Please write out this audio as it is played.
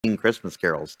Christmas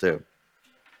carols too.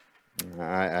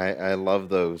 I love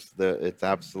those. It's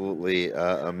absolutely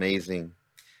amazing.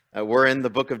 We're in the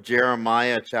book of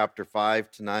Jeremiah, chapter 5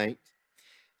 tonight.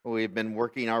 We've been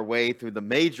working our way through the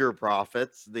major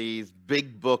prophets, these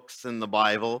big books in the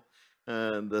Bible.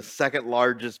 The second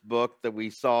largest book that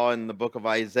we saw in the book of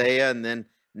Isaiah, and then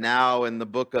now in the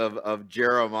book of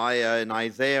Jeremiah. In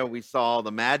Isaiah, we saw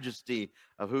the majesty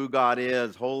of who God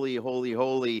is, holy, holy,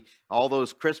 holy. All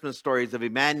those Christmas stories of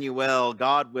Emmanuel,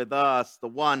 God with us, the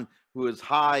one who is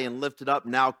high and lifted up,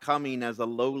 now coming as a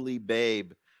lowly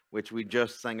babe, which we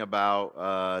just sang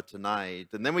about tonight.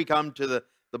 And then we come to the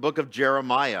book of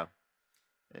Jeremiah.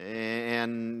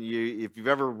 And if you've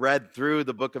ever read through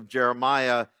the book of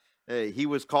Jeremiah, he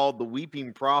was called the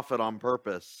weeping prophet on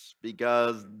purpose,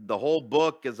 because the whole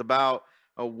book is about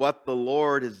what the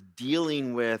Lord is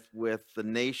dealing with the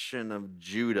nation of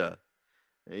Judah.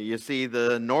 You see,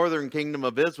 the northern kingdom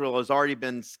of Israel has already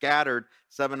been scattered.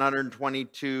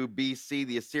 722 BC,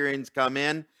 the Assyrians come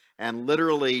in and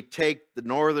literally take the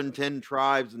northern 10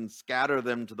 tribes and scatter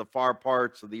them to the far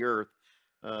parts of the earth.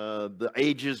 The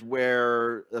ages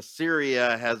where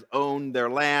Assyria has owned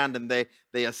their land, and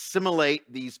they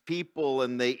assimilate these people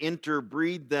and they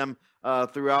interbreed them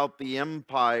throughout the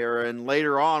empire. And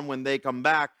later on, when they come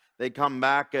back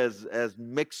as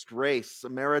mixed race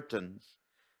Samaritans.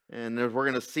 And we're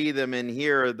going to see them in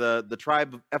here, the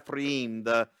tribe of Ephraim,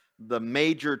 the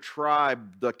major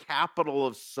tribe, the capital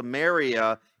of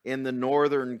Samaria in the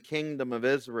northern kingdom of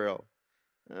Israel.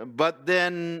 But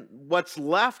then what's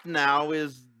left now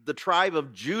is the tribe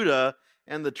of Judah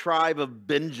and the tribe of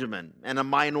Benjamin, and a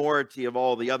minority of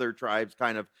all the other tribes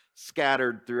kind of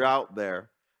scattered throughout there.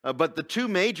 But the two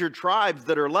major tribes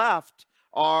that are left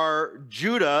are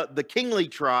Judah, the kingly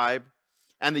tribe,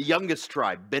 and the youngest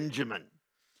tribe, Benjamin.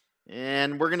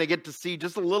 And we're going to get to see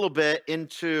just a little bit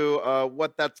into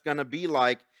what that's going to be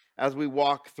like as we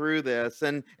walk through this.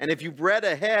 And if you've read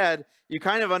ahead, you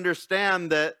kind of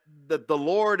understand that the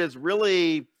Lord is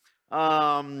really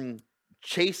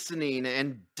chastening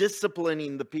and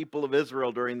disciplining the people of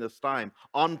Israel during this time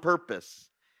on purpose,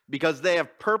 because they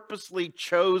have purposely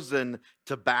chosen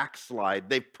to backslide.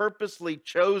 They've purposely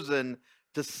chosen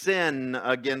to sin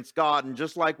against God. And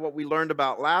just like what we learned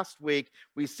about last week,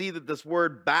 we see that this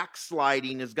word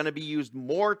backsliding is going to be used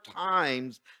more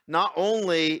times, not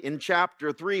only in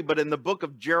chapter 3, but in the book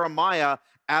of Jeremiah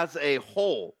as a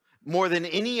whole, more than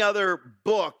any other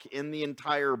book in the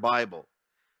entire Bible.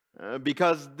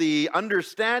 Because the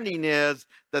understanding is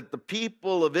that the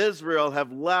people of Israel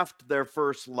have left their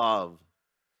first love.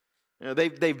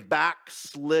 They've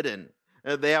backslidden.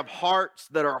 They have hearts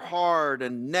that are hard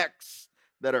and necks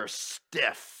that are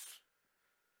stiff,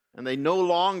 and they no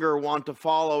longer want to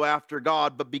follow after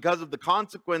God. But because of the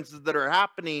consequences that are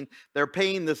happening, they're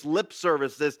paying this lip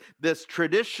service, this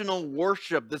traditional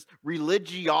worship, this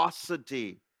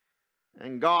religiosity.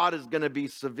 And God is going to be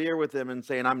severe with them and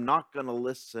saying, I'm not going to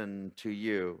listen to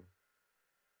you.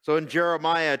 So in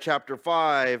Jeremiah chapter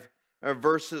 5,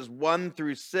 verses 1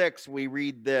 through 6, we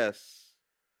read this.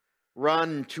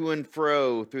 Run to and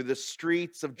fro through the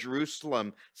streets of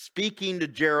Jerusalem, speaking to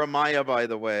Jeremiah, by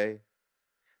the way.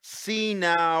 See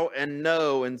now and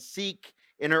know, and seek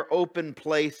in her open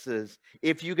places,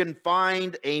 if you can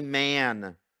find a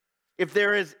man, if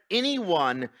there is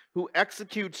anyone who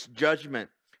executes judgment,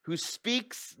 who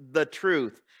speaks the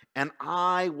truth, and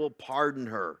I will pardon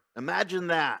her. Imagine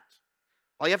that.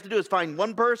 All you have to do is find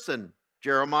one person,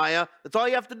 Jeremiah. That's all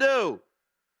you have to do.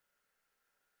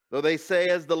 Though they say,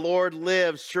 as the Lord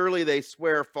lives, surely they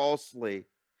swear falsely.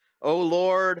 O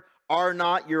Lord, are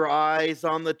not your eyes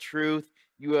on the truth?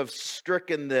 You have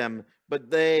stricken them,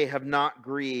 but they have not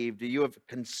grieved. You have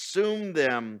consumed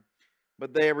them,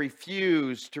 but they have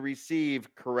refused to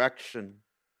receive correction.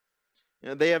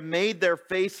 They have made their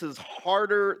faces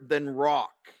harder than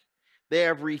rock. They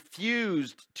have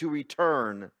refused to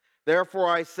return. Therefore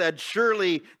I said,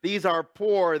 surely these are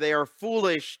poor, they are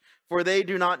foolish, for they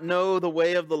do not know the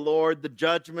way of the Lord, the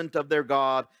judgment of their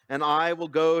God. And I will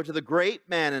go to the great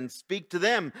men and speak to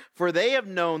them, for they have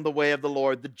known the way of the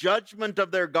Lord, the judgment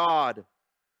of their God.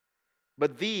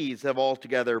 But these have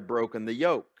altogether broken the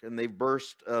yoke, and they've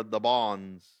burst the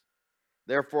bonds.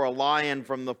 Therefore a lion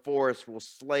from the forest will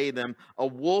slay them. A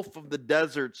wolf of the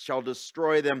deserts shall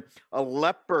destroy them. A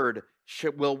leopard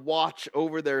will watch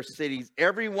over their cities.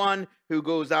 Everyone who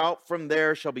goes out from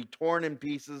there shall be torn in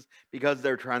pieces, because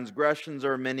their transgressions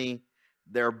are many.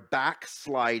 Their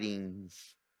backslidings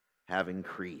have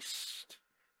increased.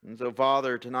 And so,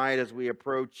 Father, tonight as we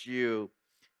approach you,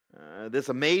 this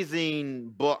amazing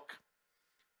book,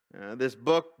 this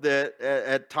book that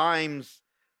at times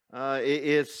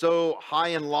is so high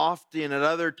and lofty, and at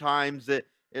other times it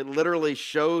literally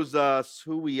shows us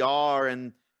who we are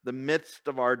in the midst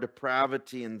of our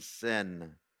depravity and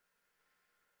sin.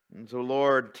 And so,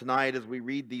 Lord, tonight as we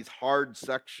read these hard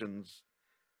sections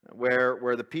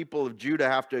where the people of Judah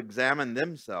have to examine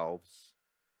themselves,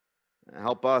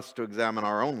 help us to examine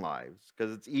our own lives,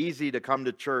 because it's easy to come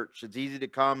to church. It's easy to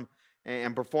come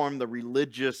and perform the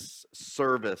religious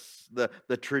service,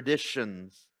 the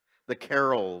traditions, the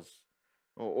carols,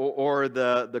 or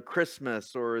the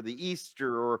Christmas or the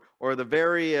Easter or the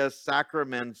various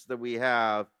sacraments that we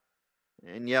have,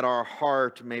 and yet our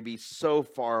heart may be so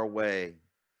far away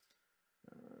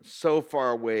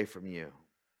from you.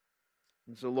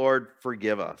 And so, Lord,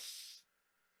 forgive us.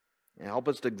 And help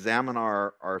us to examine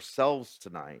ourselves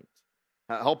tonight.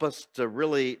 Help us to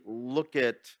really look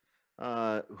at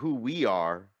who we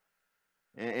are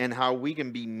and how we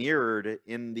can be mirrored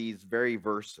in these very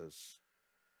verses.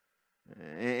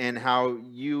 And how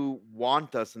you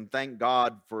want us, and thank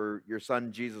God for your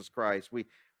Son, Jesus Christ.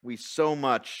 We so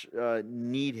much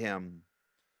need him.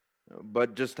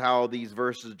 But just how these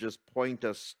verses just point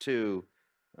us to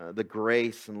the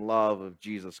grace and love of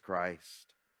Jesus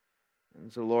Christ.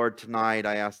 And so, Lord, tonight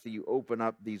I ask that you open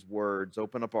up these words,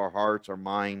 open up our hearts, our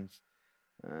minds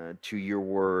to your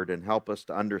word, and help us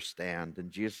to understand. In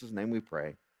Jesus' name we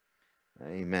pray.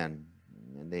 Amen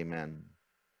and amen.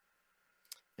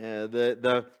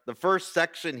 The first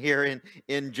section here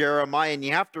in Jeremiah, and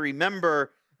you have to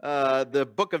remember the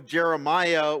book of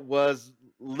Jeremiah was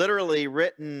literally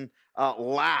written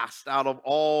last out of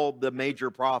all the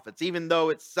major prophets. Even though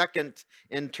it's second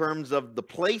in terms of the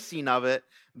placing of it,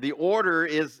 the order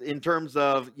is in terms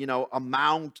of,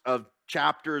 amount of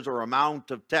chapters or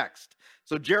amount of text.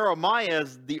 So Jeremiah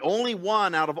is the only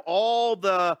one out of all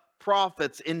the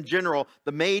prophets in general,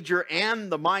 the major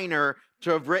and the minor,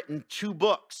 to have written two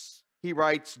books. He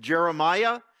writes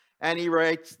Jeremiah, and he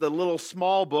writes the little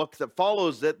small book that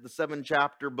follows it, the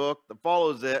 7-chapter book that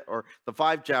follows it, or the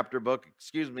 5-chapter book,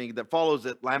 that follows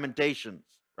it, Lamentations,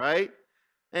 right?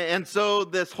 And so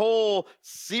this whole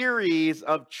series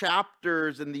of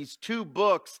chapters in these two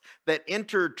books that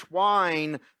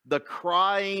intertwine the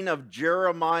crying of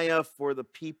Jeremiah for the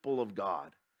people of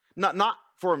God. Not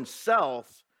for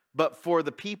himself, but for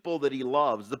the people that he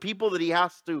loves, the people that he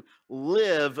has to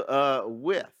live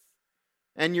with.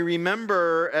 And you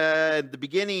remember at the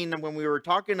beginning when we were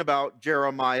talking about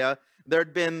Jeremiah, there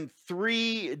had been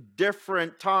 3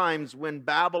 different times when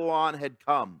Babylon had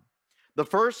come. The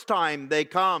first time they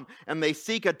come and they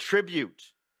seek a tribute.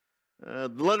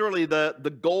 Literally,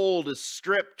 the gold is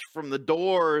stripped from the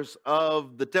doors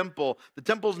of the temple. The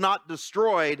temple's not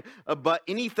destroyed, but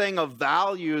anything of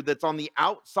value that's on the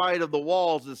outside of the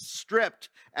walls is stripped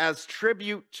as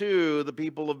tribute to the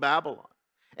people of Babylon.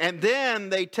 And then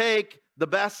they take the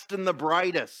best and the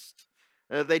brightest.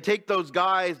 They take those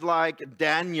guys like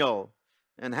Daniel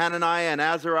and Hananiah and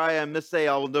Azariah and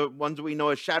Mishael, the ones we know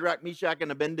as Shadrach, Meshach,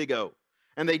 and Abednego.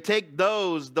 And they take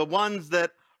those, the ones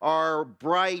that are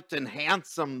bright and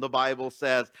handsome, the Bible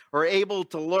says, are able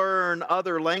to learn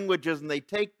other languages, and they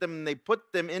take them and they put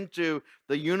them into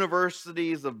the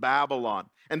universities of Babylon.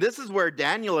 And this is where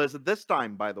Daniel is at this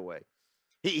time, by the way.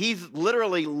 He's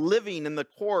literally living in the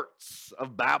courts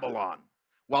of Babylon,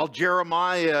 while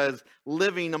Jeremiah is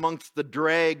living amongst the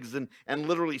dregs and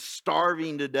literally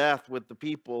starving to death with the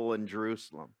people in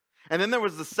Jerusalem. And then there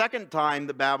was the second time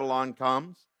that Babylon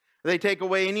comes. They take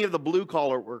away any of the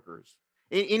blue-collar workers,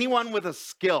 anyone with a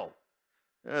skill.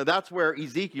 That's where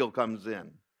Ezekiel comes in.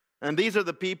 And these are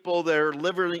the people that are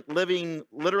living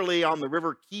literally on the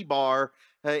river Kibar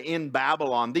in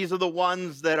Babylon. These are the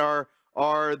ones that are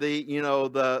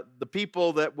the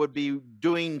people that would be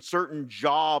doing certain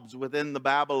jobs within the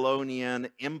Babylonian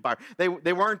Empire.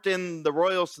 They weren't in the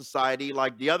royal society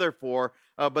like the other 4,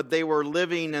 but they were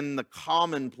living in the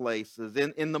common places,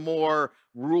 in the more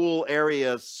rural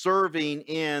areas, serving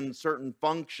in certain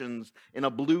functions in a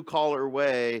blue-collar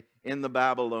way in the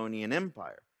Babylonian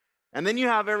Empire. And then you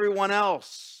have everyone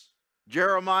else,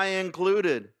 Jeremiah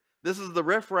included. This is the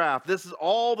riffraff. This is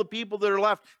all the people that are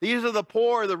left. These are the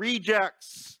poor, the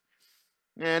rejects.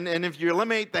 And if you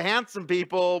eliminate the handsome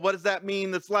people, what does that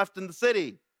mean that's left in the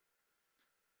city?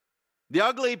 The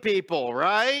ugly people,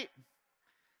 right?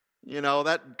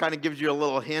 That kind of gives you a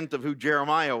little hint of who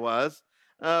Jeremiah was.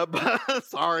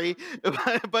 Sorry.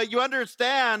 But you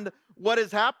understand what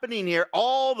is happening here.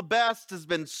 All the best has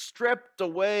been stripped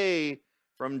away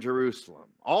from Jerusalem.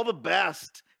 All the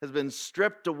best has been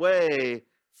stripped away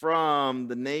from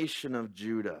the nation of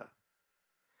Judah.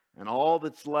 And all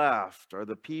that's left are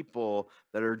the people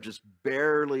that are just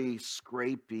barely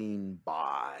scraping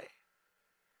by.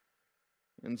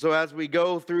 And so as we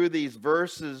go through these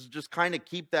verses, just kind of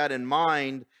keep that in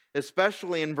mind,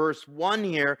 especially in verse 1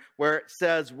 here, where it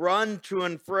says, run to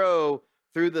and fro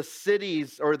through the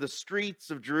cities or the streets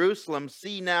of Jerusalem,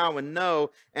 see now and know,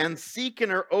 and seek in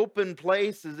her open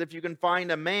places if you can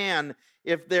find a man,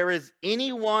 if there is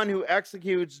anyone who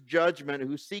executes judgment,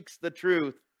 who seeks the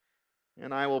truth,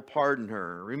 and I will pardon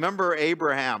her. Remember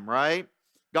Abraham, right?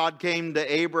 God came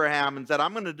to Abraham and said,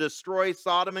 I'm going to destroy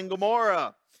Sodom and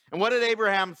Gomorrah. And what did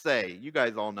Abraham say? You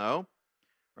guys all know,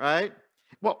 right?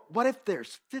 Well, what if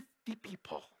there's 50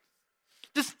 people?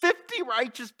 Just 50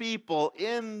 righteous people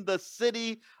in the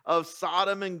city of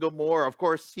Sodom and Gomorrah. Of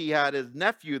course, he had his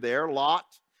nephew there,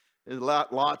 Lot's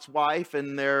wife,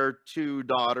 and their 2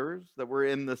 daughters that were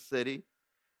in the city.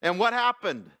 And what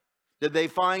happened? Did they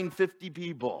find 50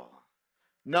 people?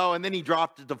 No, and then he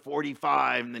dropped it to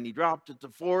 45, and then he dropped it to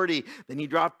 40, then he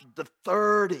dropped it to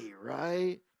 30,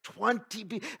 right? 20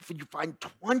 people. If you find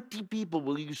 20 people,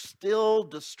 will you still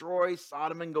destroy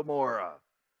Sodom and Gomorrah?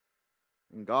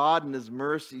 And God in his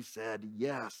mercy said,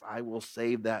 yes, I will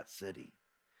save that city.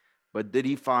 But did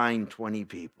he find 20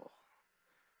 people?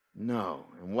 No.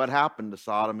 And what happened to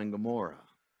Sodom and Gomorrah?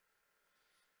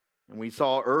 And we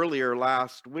saw earlier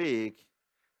last week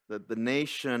that the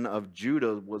nation of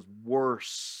Judah was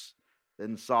worse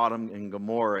than Sodom and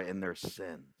Gomorrah in their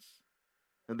sins.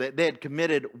 They had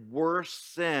committed worse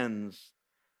sins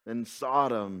than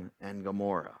Sodom and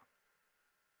Gomorrah.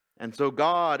 And so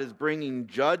God is bringing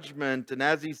judgment. And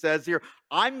as he says here,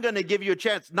 I'm going to give you a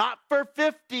chance, not for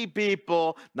 50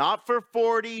 people, not for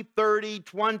 40, 30,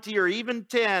 20, or even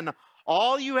 10.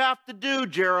 All you have to do,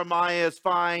 Jeremiah, is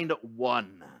find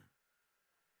one.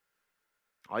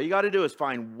 All you got to do is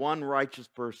find one righteous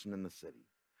person in the city.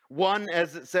 One,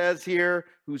 as it says here,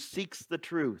 who seeks the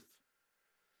truth,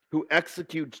 who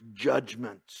executes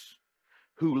judgment,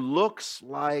 who looks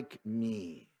like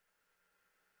me.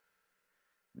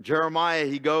 Jeremiah,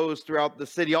 he goes throughout the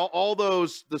city, all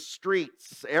those, the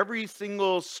streets, every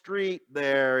single street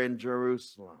there in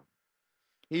Jerusalem.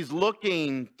 He's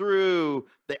looking through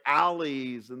the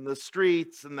alleys and the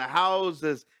streets and the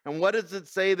houses. And what does it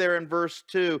say there in verse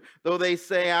 2? Though they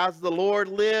say, as the Lord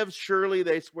lives, surely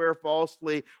they swear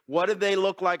falsely. What did they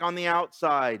look like on the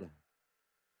outside?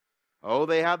 Oh,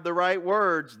 they had the right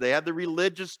words. They had the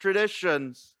religious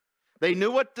traditions. They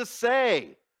knew what to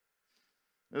say.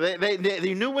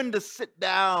 They knew when to sit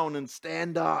down and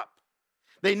stand up.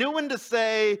 They knew when to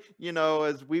say,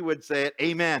 as we would say it,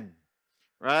 amen,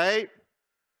 right?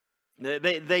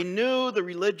 They knew the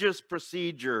religious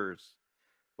procedures,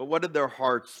 but what did their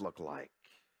hearts look like?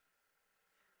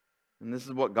 And this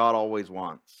is what God always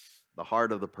wants, the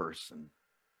heart of the person.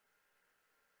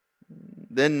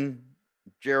 Then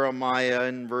Jeremiah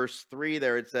in verse 3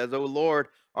 there, it says, O Lord,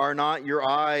 are not your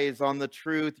eyes on the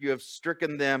truth? You have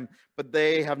stricken them, but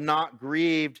they have not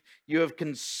grieved. You have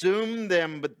consumed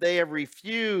them, but they have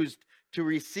refused to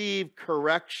receive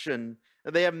correction.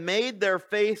 They have made their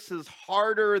faces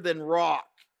harder than rock.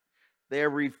 They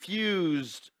have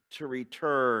refused to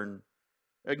return,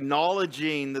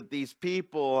 acknowledging that these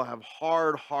people have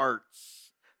hard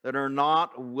hearts that are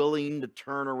not willing to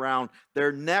turn around.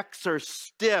 Their necks are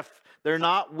stiff. They're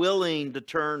not willing to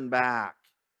turn back.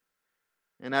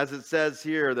 And as it says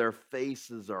here, their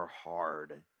faces are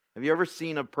hard. Have you ever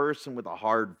seen a person with a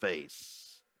hard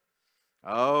face?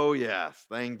 Oh, yes.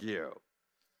 Thank you.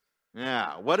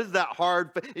 Yeah. What is that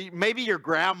hard face? Maybe your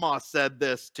grandma said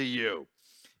this to you.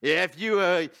 If you,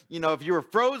 if you were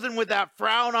frozen with that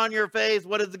frown on your face,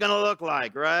 what is it going to look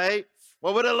like, right?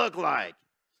 What would it look like?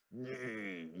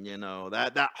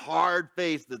 That hard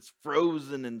face that's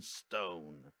frozen in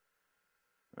stone,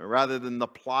 rather than the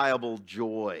pliable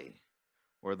joy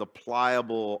or the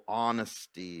pliable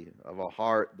honesty of a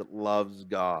heart that loves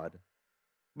God.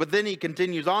 But then he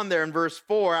continues on there in verse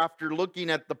 4, after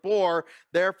looking at the poor,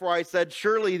 therefore I said,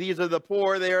 surely these are the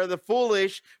poor, they are the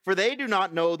foolish, for they do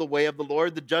not know the way of the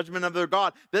Lord, the judgment of their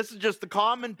God. This is just the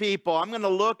common people. I'm going to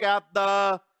look at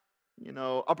the,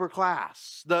 upper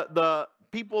class, the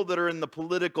people that are in the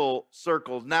political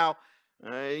circles. Now,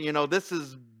 this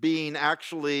is being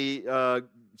actually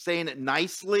saying it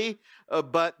nicely,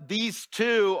 but these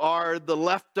two are the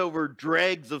leftover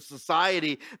dregs of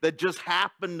society that just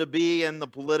happen to be in the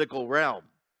political realm.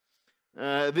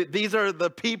 These are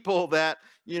the people that,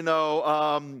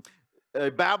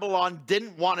 Babylon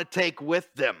didn't want to take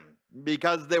with them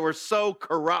because they were so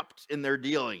corrupt in their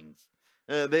dealings.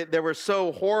 They were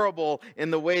so horrible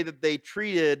in the way that they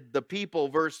treated the people.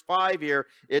 Verse 5 here,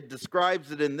 it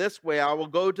describes it in this way. I will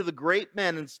go to the great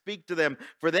men and speak to them,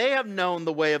 for they have known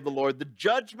the way of the Lord, the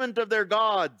judgment of their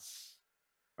gods,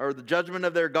 or the judgment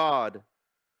of their God.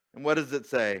 And what does it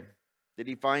say? Did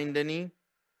he find any?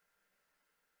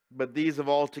 But these have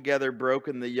altogether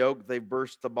broken the yoke, they've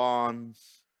burst the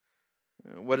bonds.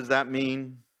 What does that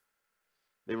mean?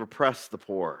 They've oppressed the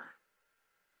poor.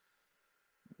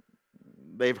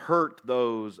 They've hurt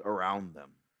those around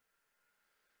them.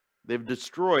 They've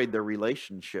destroyed their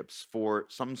relationships for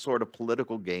some sort of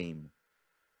political gain,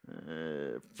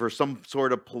 for some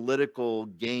sort of political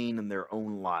gain in their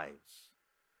own lives.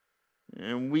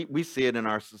 And we see it in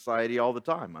our society all the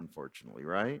time, unfortunately,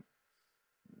 right?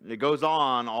 It goes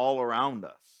on all around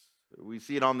us. We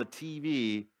see it on the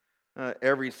TV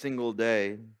every single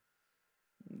day.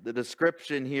 The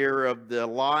description here of the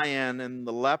lion and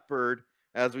the leopard,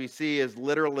 as we see, is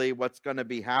literally what's going to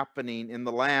be happening in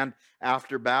the land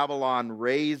after Babylon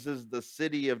razes the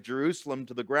city of Jerusalem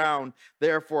to the ground.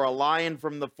 Therefore, a lion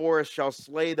from the forest shall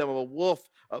slay them, a wolf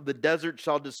of the desert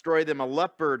shall destroy them, a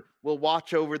leopard will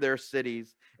watch over their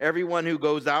cities. Everyone who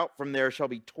goes out from there shall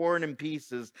be torn in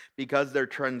pieces, because their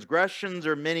transgressions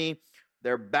are many,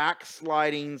 their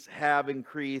backslidings have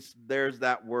increased. There's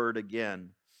that word again.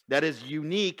 That is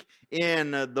unique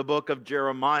in the book of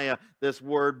Jeremiah, this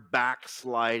word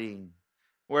backsliding,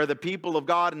 where the people of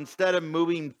God, instead of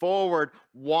moving forward,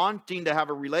 wanting to have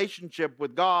a relationship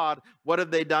with God, what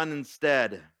have they done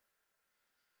instead?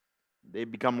 They've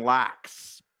become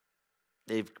lax.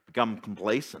 They've become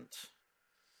complacent.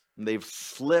 They've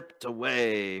slipped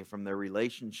away from their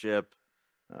relationship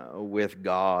with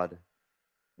God.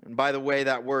 And by the way,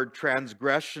 that word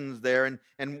transgressions there,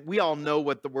 and we all know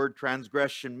what the word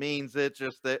transgression means. It's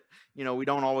just that, we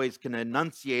don't always can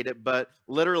enunciate it, but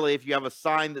literally, if you have a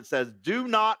sign that says, "Do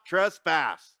not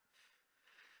trespass,"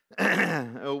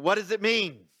 what does it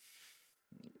mean?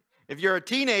 If you're a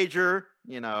teenager,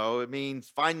 it means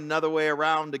find another way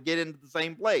around to get into the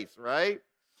same place, right?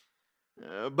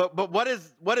 But what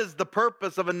is the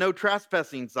purpose of a no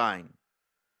trespassing sign?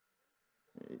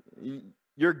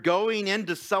 You're going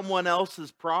into someone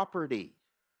else's property.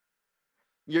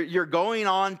 You're going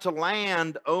on to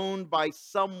land owned by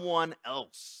someone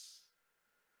else.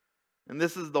 And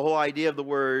this is the whole idea of the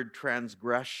word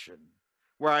transgression,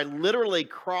 where I literally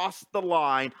cross the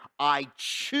line. I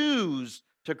choose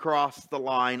to cross the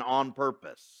line on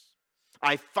purpose.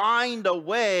 I find a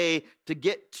way to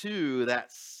get to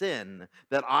that sin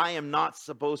that I am not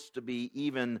supposed to be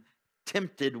even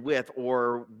tempted with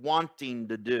or wanting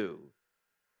to do.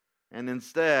 And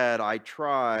instead, I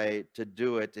try to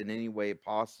do it in any way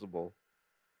possible.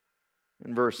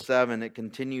 In verse 7, it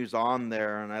continues on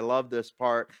there, and I love this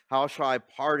part. How shall I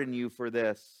pardon you for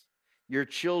this? Your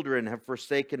children have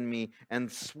forsaken me and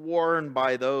sworn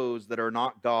by those that are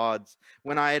not gods.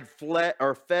 When I had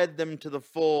fed them to the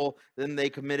full, then they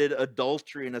committed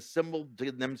adultery and assembled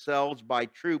themselves by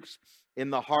troops in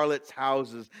the harlots'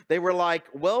 houses. They were like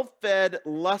well-fed,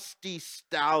 lusty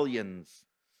stallions.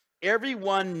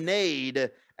 Everyone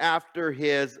neighed after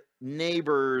his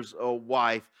neighbor's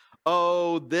wife.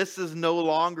 Oh, this is no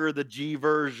longer the G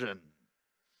version.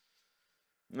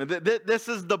 This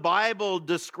is the Bible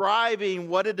describing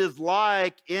what it is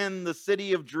like in the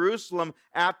city of Jerusalem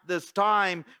at this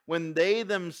time, when they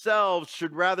themselves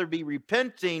should rather be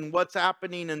repenting. What's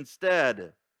happening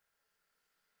instead?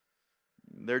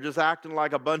 They're just acting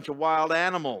like a bunch of wild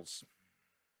animals,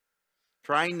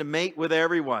 trying to mate with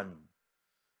everyone.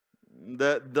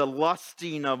 The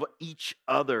lusting of each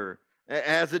other,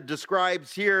 as it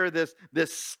describes here, this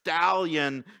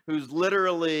stallion who's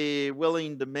literally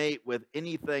willing to mate with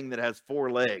anything that has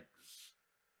four legs.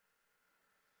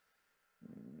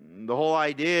 The whole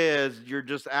idea is you're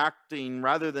just acting,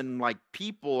 rather than like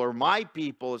people, or my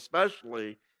people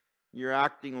especially, you're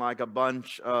acting like a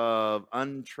bunch of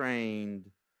untrained,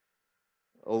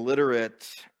 illiterate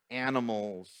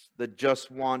animals that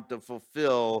just want to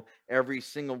fulfill every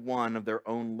single one of their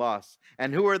own lusts.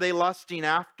 And who are they lusting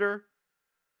after?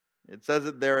 It says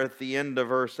it there at the end of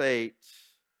verse 8.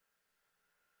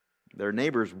 Their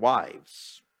neighbors'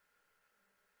 wives.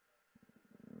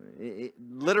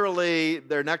 Literally,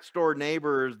 their next door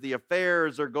neighbors. The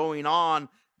affairs are going on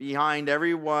behind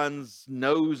everyone's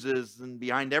noses and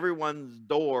behind everyone's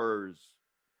doors.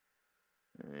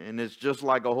 And it's just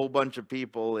like a whole bunch of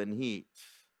people in heat.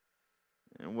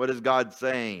 And what is God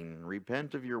saying?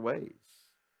 Repent of your ways.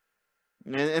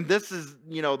 And this is,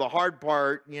 the hard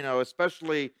part,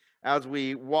 especially as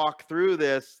we walk through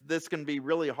this can be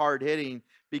really hard hitting,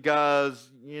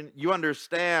 because you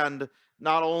understand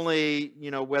not only,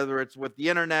 whether it's with the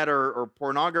internet or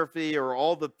pornography or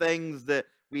all the things that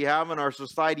we have in our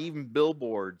society, even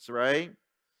billboards, right?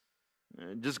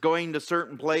 Just going to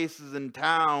certain places in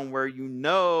town where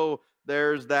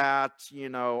there's that,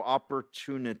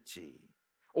 opportunity.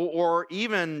 or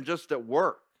even just at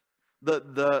work.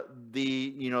 The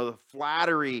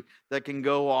flattery that can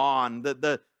go on,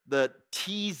 the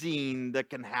teasing that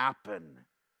can happen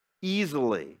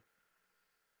easily,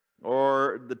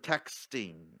 or the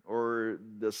texting or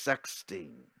the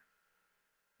sexting,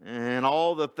 and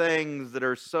all the things that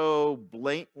are so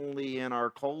blatantly in our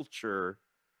culture.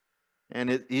 And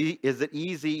is it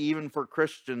easy even for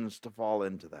Christians to fall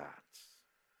into that?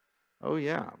 Oh,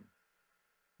 yeah.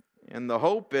 And the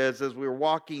hope is, as we're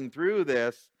walking through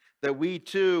this, that we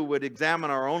too would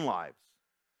examine our own lives.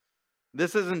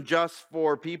 This isn't just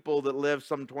for people that lived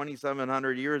some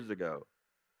 2,700 years ago.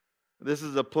 This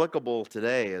is applicable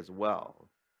today as well.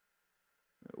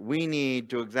 We need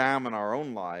to examine our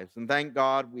own lives. And thank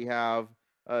God we have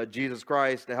Jesus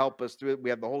Christ to help us through it. We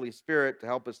have the Holy Spirit to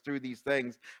help us through these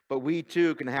things. But we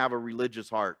too can have a religious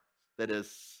heart that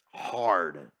is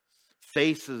hard,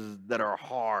 faces that are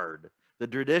hard, the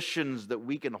traditions that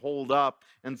we can hold up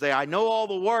and say, I know all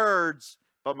the words,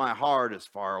 but my heart is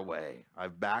far away.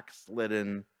 I've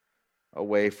backslidden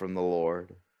away from the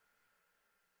Lord.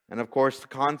 And of course, the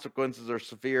consequences are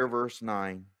severe. Verse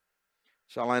 9.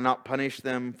 Shall I not punish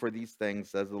them for these things,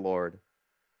 says the Lord?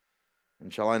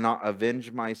 And shall I not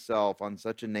avenge myself on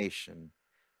such a nation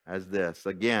as this?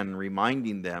 Again,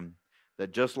 reminding them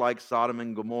that just like Sodom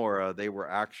and Gomorrah, they were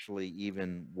actually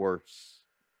even worse.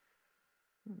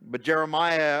 But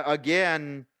Jeremiah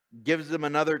again gives them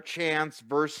another chance.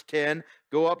 Verse 10,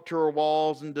 go up to her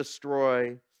walls and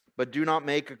destroy, but do not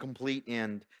make a complete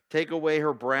end. Take away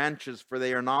her branches, for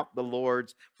they are not the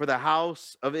Lord's. For the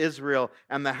house of Israel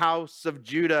and the house of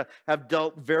Judah have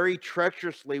dealt very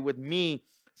treacherously with me,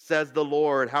 says the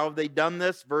Lord. How have they done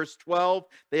this? Verse 12,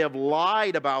 they have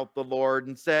lied about the Lord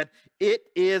and said, it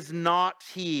is not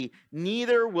he,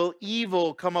 neither will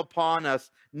evil come upon us,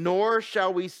 nor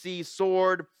shall we see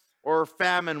sword or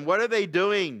famine. What are they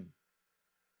doing?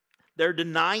 They're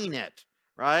denying it,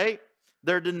 right?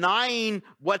 They're denying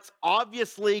what's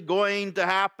obviously going to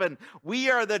happen. We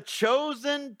are the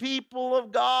chosen people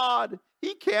of God.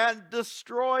 He can't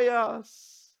destroy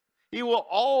us. He will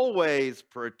always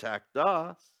protect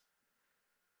us.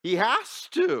 He has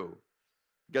to,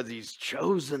 because he's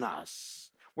chosen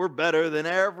us. We're better than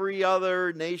every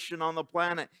other nation on the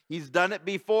planet. He's done it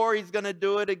before. He's going to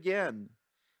do it again.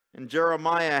 And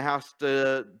Jeremiah has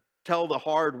to tell the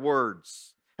hard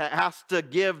words, has to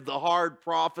give the hard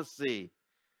prophecy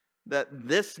that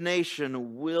this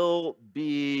nation will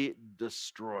be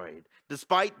destroyed,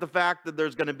 despite the fact that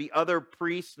there's going to be other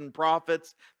priests and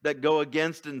prophets that go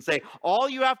against it and say, all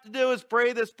you have to do is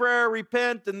pray this prayer,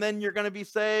 repent, and then you're going to be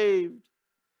saved.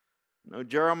 No,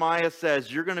 Jeremiah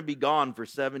says you're going to be gone for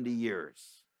 70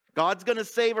 years. God's going to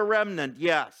save a remnant,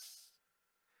 yes,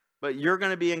 but you're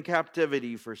going to be in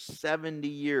captivity for 70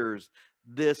 years.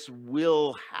 This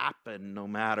will happen no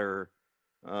matter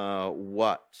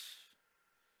what.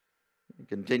 It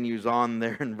continues on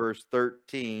there in verse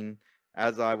 13,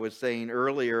 as I was saying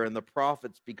earlier, and the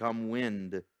prophets become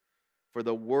wind, for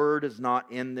the word is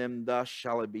not in them, thus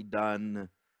shall it be done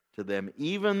to them.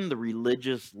 Even the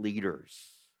religious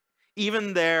leaders,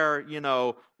 even their,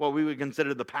 what we would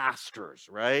consider the pastors,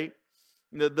 right?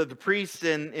 The priests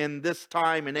in this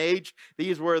time and age,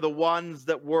 these were the ones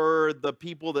that were the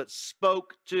people that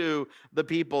spoke to the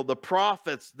people. The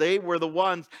prophets, they were the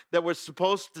ones that were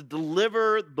supposed to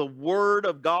deliver the word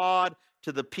of God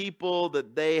to the people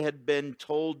that they had been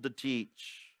told to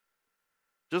teach.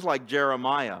 Just like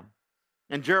Jeremiah.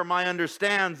 And Jeremiah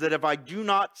understands that if I do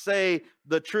not say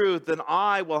the truth, then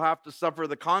I will have to suffer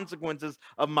the consequences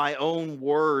of my own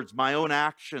words, my own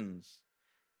actions.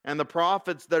 And the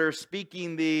prophets that are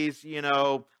speaking these,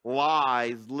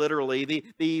 lies, literally,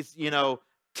 these,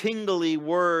 tingly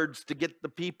words to get the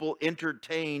people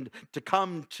entertained, to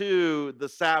come to the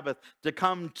Sabbath, to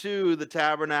come to the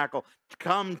tabernacle, to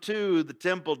come to the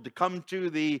temple, to come to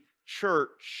the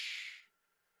church.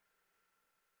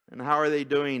 And how are they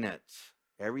doing it?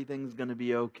 Everything's going to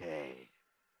be okay.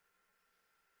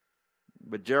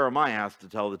 But Jeremiah has to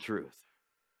tell the truth.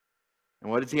 And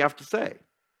what does he have to say?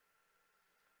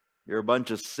 You're a bunch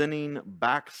of sinning,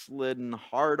 backslidden,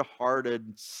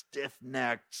 hard-hearted,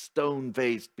 stiff-necked,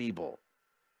 stone-faced people.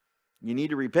 You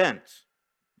need to repent.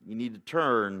 You need to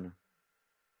turn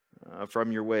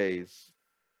from your ways.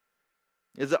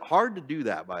 Is it hard to do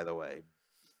that, by the way?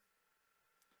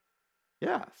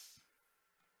 Yes.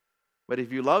 But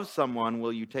if you love someone,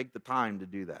 will you take the time to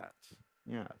do that?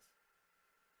 Yes.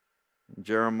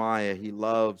 Jeremiah, he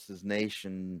loves his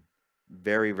nation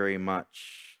very, very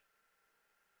much.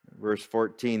 Verse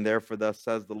 14, therefore thus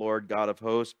says the Lord God of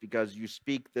hosts, because you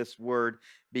speak this word,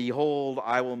 behold,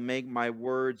 I will make my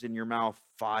words in your mouth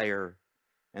fire,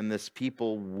 and this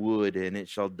people wood, and it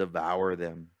shall devour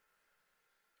them.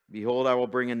 Behold, I will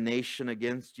bring a nation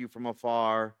against you from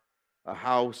afar, a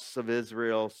house of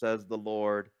Israel, says the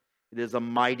Lord. It is a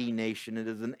mighty nation. It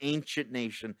is an ancient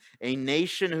nation, a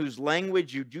nation whose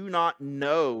language you do not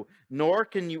know, nor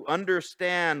can you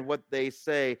understand what they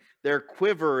say. Their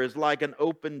quiver is like an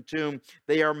open tomb.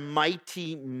 They are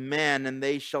mighty men, and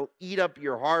they shall eat up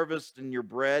your harvest and your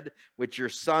bread, which your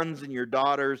sons and your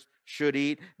daughters should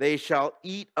eat. They shall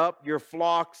eat up your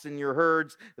flocks and your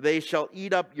herds. They shall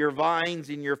eat up your vines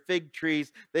and your fig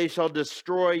trees. They shall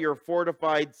destroy your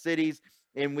fortified cities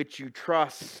in which you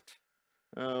trust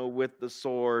with the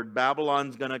sword.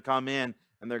 Babylon's going to come in,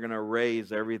 and they're going to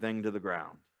raze everything to the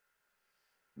ground.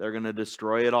 They're going to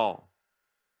destroy it all.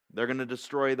 They're going to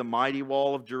destroy the mighty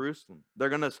wall of Jerusalem. They're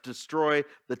going to destroy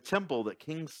the temple that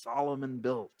King Solomon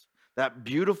built, that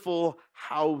beautiful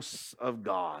house of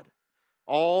God.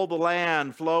 All the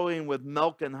land flowing with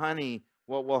milk and honey,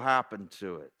 what will happen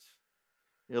to it?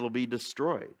 It'll be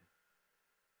destroyed.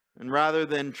 And rather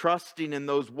than trusting in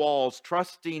those walls,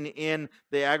 trusting in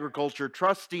the agriculture,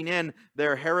 trusting in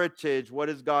their heritage, what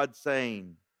is God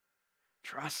saying?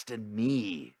 Trust in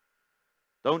me.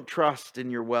 Don't trust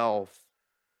in your wealth.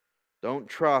 Don't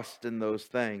trust in those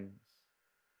things.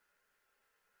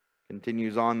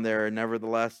 Continues on there,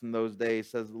 nevertheless, in those days,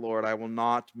 says the Lord, I will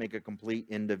not make a complete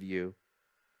end of you.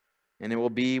 And it will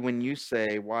be when you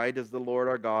say, why does the Lord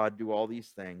our God do all these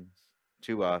things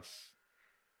to us?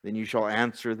 Then you shall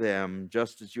answer them,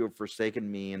 just as you have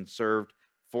forsaken me and served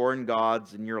foreign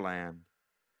gods in your land.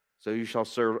 So you shall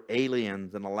serve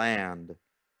aliens in a land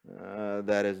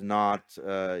that is not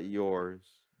yours.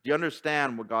 Do you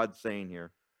understand what God's saying here?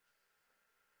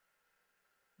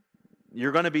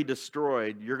 You're going to be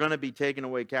destroyed. You're going to be taken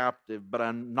away captive, but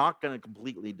I'm not going to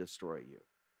completely destroy you.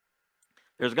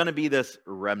 There's going to be this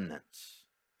remnant.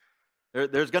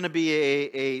 There's going to be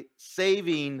a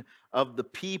saving of the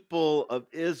people of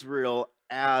Israel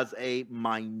as a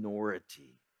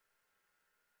minority.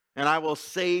 And I will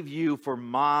save you for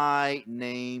my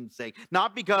name's sake.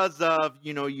 Not because of,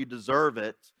 you deserve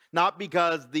it. Not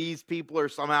because these people are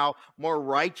somehow more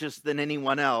righteous than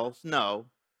anyone else. No.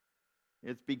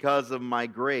 It's because of my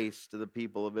grace to the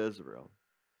people of Israel.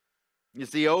 You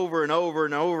see, over and over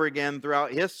and over again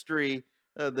throughout history,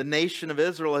 the nation of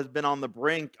Israel has been on the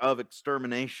brink of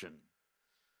extermination.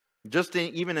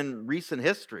 Even in recent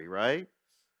history, right?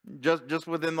 Just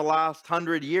within the last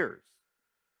 100 years.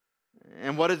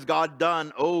 And what has God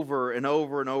done over and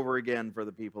over and over again for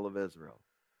the people of Israel?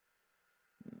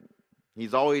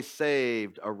 He's always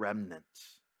saved a remnant.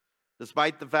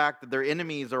 Despite the fact that their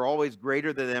enemies are always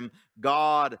greater than them,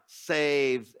 God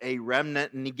saves a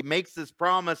remnant. And he makes this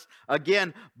promise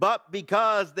again, but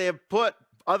because they have put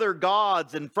other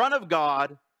gods in front of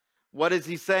God, what is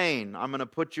he saying? I'm going to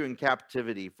put you in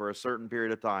captivity for a certain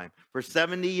period of time, for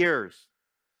 70 years.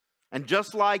 And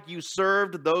just like you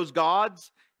served those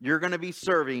gods, you're going to be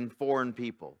serving foreign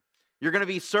people. You're going to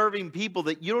be serving people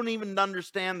that you don't even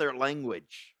understand their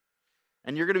language.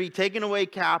 And you're going to be taken away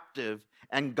captive,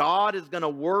 and God is going to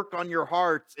work on your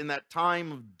hearts in that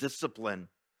time of discipline,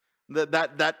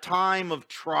 that time of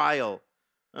trial.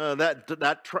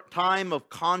 Time of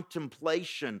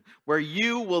contemplation where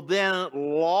you will then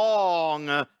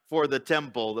long for the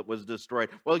temple that was destroyed.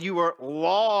 Well, you were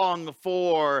long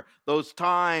for those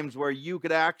times where you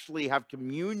could actually have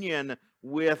communion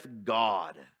with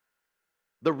God.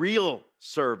 The real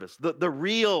service, the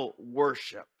real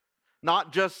worship.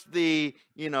 Not just the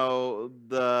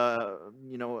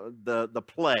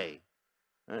play.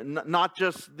 Not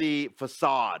just the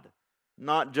facade.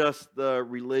 Not just the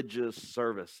religious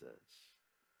services.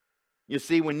 You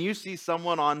see, when you see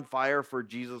someone on fire for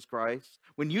Jesus Christ,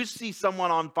 when you see someone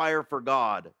on fire for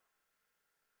God,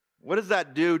 what does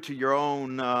that do to your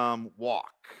own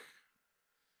walk?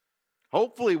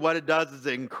 Hopefully what it does is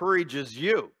it encourages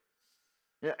you.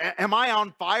 Am I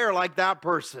on fire like that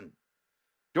person?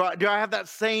 Do I have that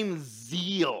same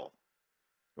zeal?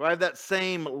 Do I have that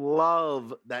same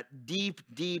love, that deep,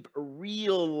 deep,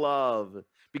 real love?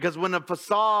 Because when a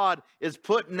facade is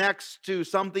put next to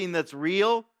something that's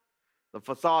real, the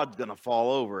facade's going to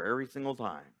fall over every single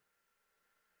time.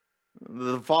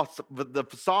 The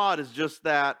facade is just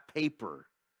that paper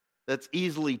that's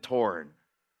easily torn,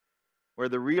 where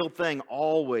the real thing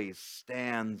always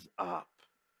stands up.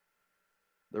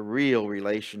 The real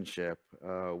relationship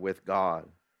with God.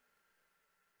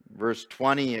 Verse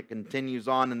 20, it continues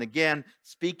on. And again,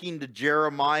 speaking to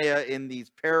Jeremiah in these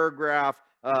paragraph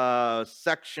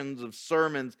sections of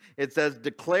sermons, it says,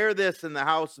 declare this in the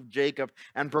house of Jacob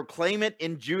and proclaim it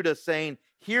in Judah, saying,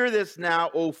 Hear this now,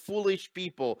 O foolish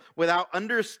people, without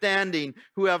understanding,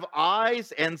 who have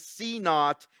eyes and see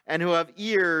not, and who have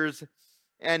ears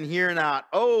and hear not.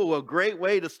 Oh, a great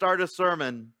way to start a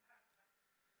sermon.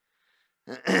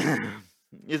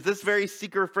 Is this very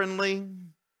seeker friendly?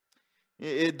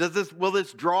 Will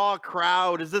this draw a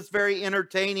crowd? Is this very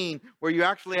entertaining, where you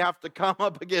actually have to come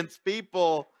up against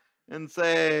people and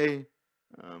say,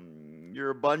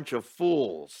 you're a bunch of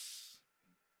fools?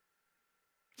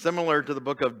 Similar to the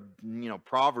book of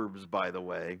Proverbs, by the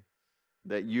way,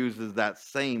 that uses that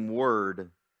same word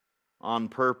on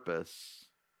purpose.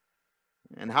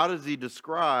 And how does he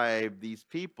describe these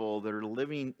people that are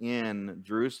living in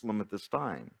Jerusalem at this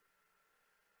time?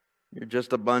 You're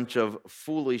just a bunch of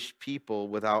foolish people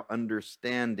without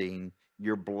understanding.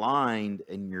 You're blind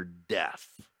and you're deaf.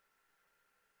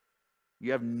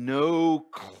 You have no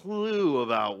clue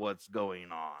about what's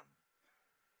going on.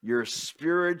 You're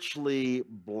spiritually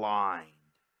blind.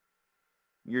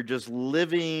 You're just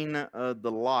living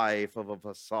the life of a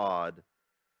facade,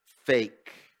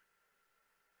 fake.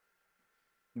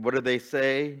 What do they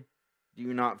say? Do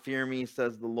you not fear me,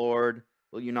 says the Lord?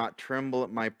 Will you not tremble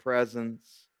at my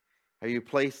presence? Have you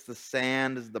placed the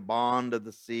sand as the bond of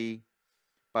the sea,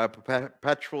 by a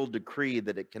perpetual decree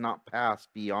that it cannot pass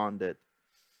beyond it?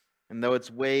 And though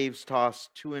its waves toss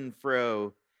to and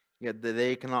fro, yet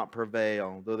they cannot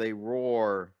prevail. Though they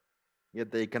roar,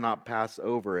 yet they cannot pass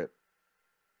over it.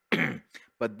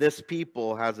 But this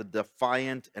people has a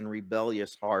defiant and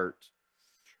rebellious heart.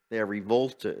 They are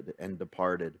revolted and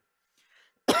departed.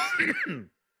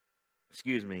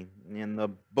 Excuse me. In the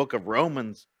book of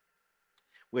Romans,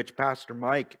 which Pastor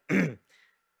Mike in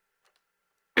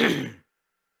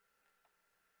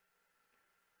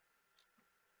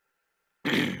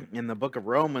the book of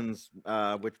Romans,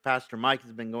 which Pastor Mike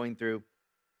has been going through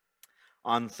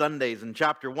on Sundays, in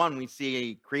chapter 1, we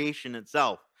see creation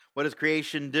itself. What does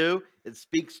creation do? It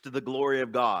speaks to the glory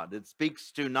of God. It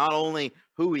speaks to not only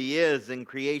who he is in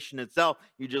creation itself.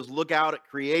 You just look out at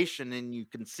creation and you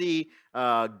can see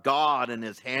God and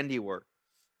his handiwork.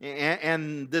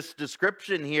 And this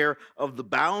description here of the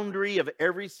boundary of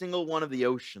every single one of the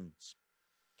oceans.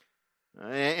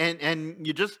 And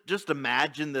you just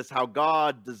imagine this, how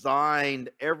God designed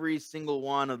every single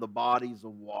one of the bodies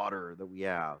of water that we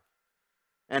have.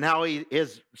 And how he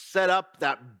has set up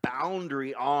that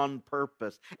boundary on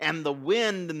purpose. And the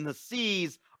wind and the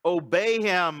seas obey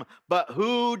him, but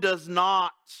who does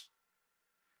not?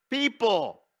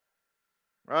 People,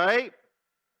 right?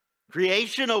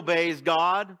 Creation obeys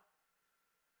God,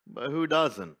 but who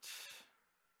doesn't?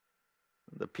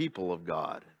 The people of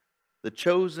God. The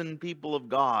chosen people of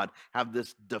God have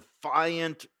this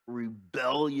defiant,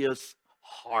 rebellious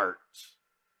heart.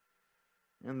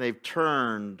 And they've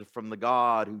turned from the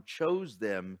God who chose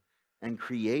them and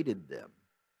created them.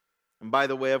 And by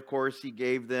the way, of course, he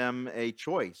gave them a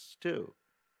choice too.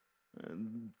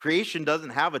 Creation doesn't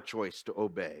have a choice to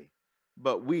obey,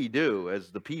 but we do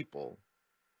as the people.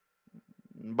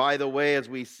 And by the way, as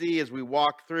we see, as we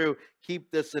walk through, keep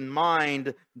this in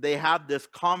mind, they have this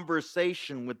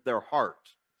conversation with their heart.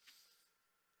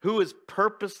 Who is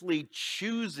purposely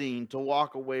choosing to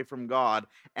walk away from God,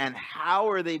 and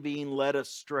how are they being led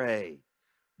astray?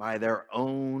 By their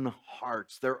own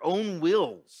hearts, their own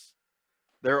wills,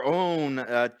 their own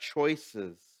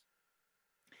choices.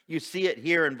 You see it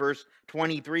here in verse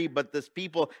 23, but this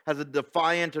people has a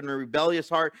defiant and a rebellious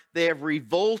heart. They have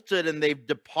revolted and they've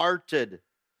departed.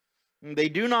 And they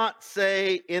do not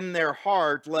say in their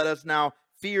heart, let us now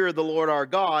fear the Lord our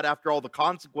God after all the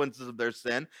consequences of their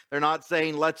sin. They're not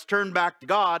saying, let's turn back to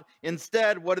God.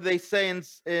 Instead, what do they say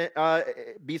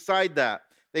beside that?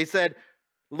 They said,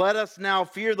 let us now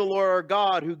fear the Lord our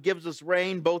God, who gives us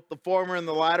rain, both the former and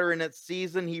the latter in its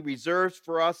season. He reserves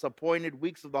for us appointed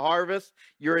weeks of the harvest.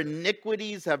 Your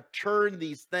iniquities have turned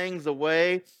these things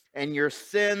away, and your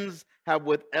sins have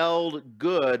withheld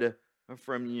good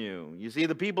from you. You see,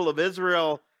 the people of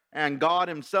Israel and God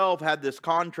himself had this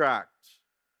contract.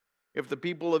 If the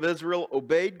people of Israel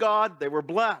obeyed God, they were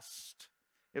blessed.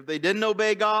 If they didn't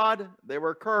obey God, they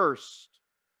were cursed.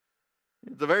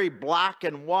 It's a very black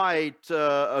and white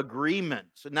agreement.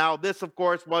 Now, this, of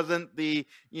course, wasn't the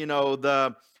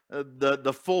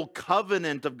full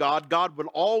covenant of God. God would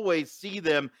always see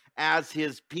them as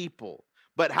his people.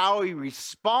 But how he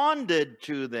responded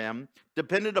to them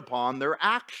depended upon their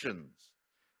actions,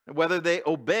 whether they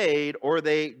obeyed or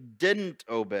they didn't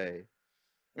obey.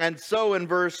 And so in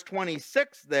verse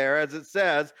 26 there, as it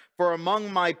says, for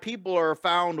among my people are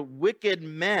found wicked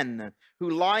men who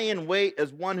lie in wait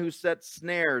as one who sets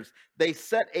snares. They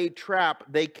set a trap,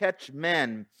 they catch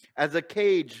men, as a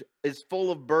cage is full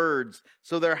of birds.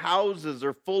 So their houses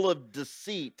are full of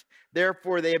deceit.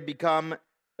 Therefore they have become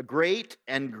great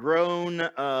and grown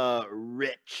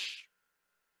rich.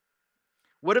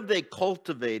 What have they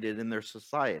cultivated in their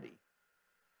society?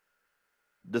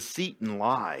 Deceit and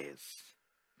lies.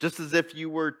 Just as if you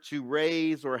were to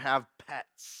raise or have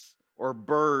pets or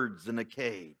birds in a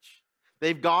cage.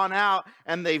 They've gone out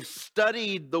and they've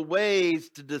studied the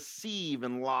ways to deceive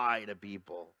and lie to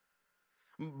people.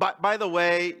 By the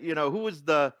way, who was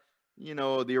the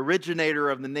originator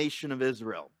of the nation of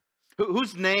Israel?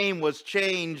 Whose name was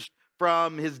changed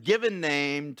from his given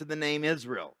name to the name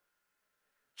Israel?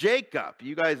 Jacob.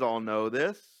 You guys all know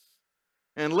this.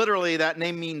 And literally that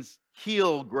name means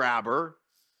heel grabber.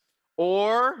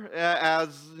 Or,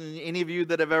 as any of you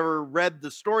that have ever read the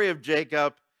story of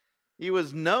Jacob, he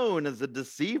was known as a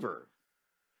deceiver.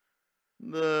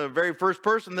 The very first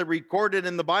person that recorded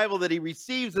in the Bible that he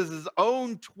receives is his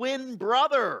own twin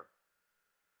brother.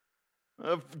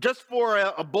 Just for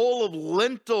a bowl of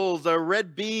lentils,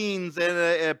 red beans, and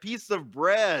a piece of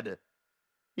bread,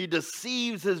 he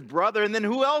deceives his brother. And then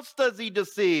who else does he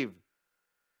deceive?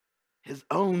 His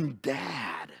own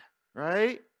dad,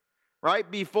 right?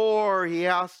 Right before he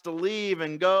has to leave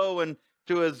and go and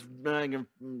to his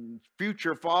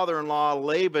future father-in-law,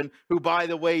 Laban, who, by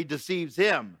the way, deceives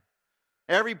him.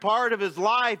 Every part of his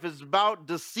life is about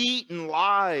deceit and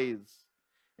lies.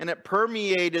 And it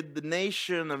permeated the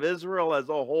nation of Israel as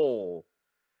a whole.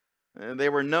 And they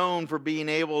were known for being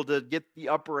able to get the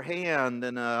upper hand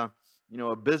in a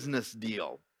business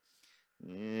deal.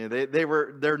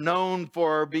 They're known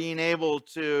for being able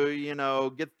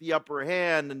to, get the upper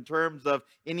hand in terms of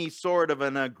any sort of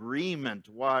an agreement.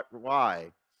 Why?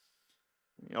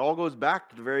 It all goes back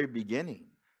to the very beginning.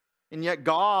 And yet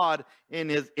God, in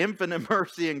his infinite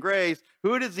mercy and grace,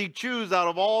 who does he choose out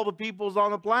of all the peoples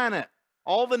on the planet?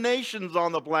 All the nations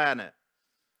on the planet?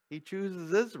 He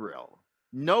chooses Israel,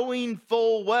 knowing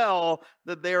full well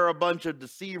that they are a bunch of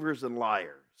deceivers and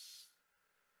liars.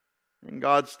 And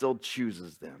God still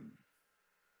chooses them.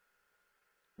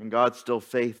 And God's still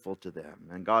faithful to them.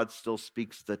 And God still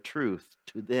speaks the truth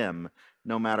to them,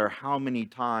 no matter how many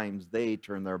times they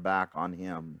turn their back on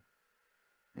him.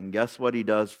 And guess what he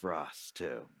does for us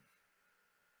too?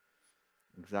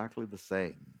 Exactly the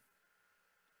same.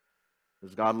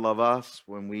 Does God love us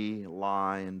when we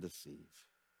lie and deceive?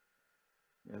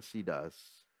 Yes, he does.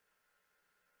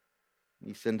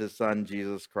 He sent his son,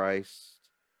 Jesus Christ,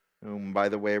 whom, by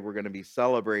the way, we're going to be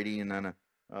celebrating in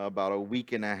about a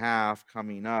week and a half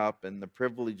coming up, and the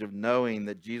privilege of knowing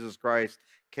that Jesus Christ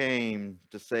came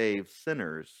to save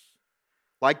sinners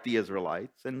like the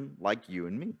Israelites and like you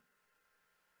and me.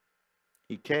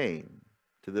 He came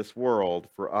to this world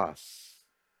for us.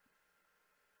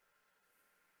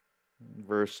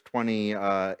 Verse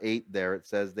 28 there, it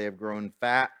says, they have grown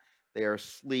fat, they are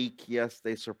sleek, yes,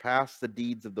 they surpass the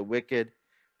deeds of the wicked.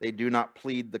 They do not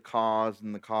plead the cause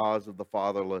and the cause of the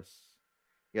fatherless,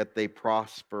 yet they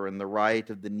prosper, and the right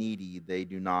of the needy they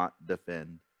do not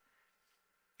defend.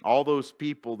 All those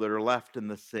people that are left in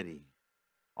the city,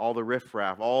 all the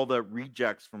riffraff, all the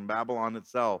rejects from Babylon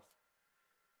itself,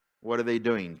 what are they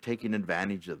doing? Taking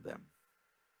advantage of them.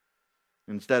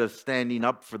 Instead of standing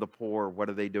up for the poor, what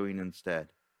are they doing instead?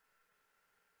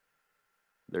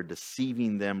 They're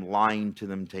deceiving them, lying to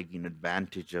them, taking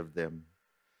advantage of them,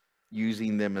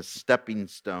 using them as stepping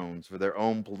stones for their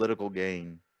own political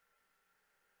gain.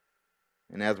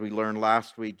 And as we learned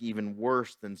last week, even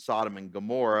worse than Sodom and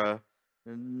Gomorrah,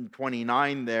 in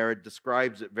 29 there, it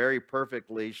describes it very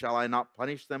perfectly. Shall I not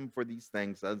punish them for these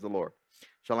things, says the Lord?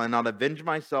 Shall I not avenge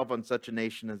myself on such a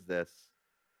nation as this?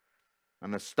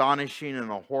 An astonishing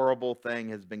and a horrible thing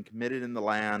has been committed in the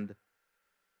land.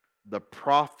 The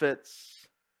prophets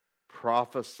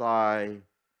prophesy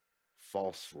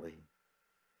falsely,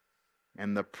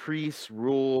 and the priests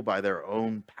rule by their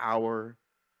own power,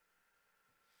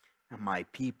 and my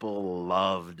people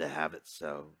love to have it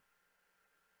so.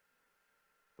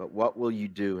 But what will you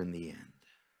do in the end?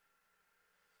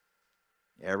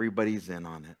 Everybody's in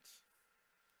on it.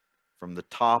 From the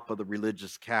top of the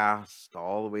religious caste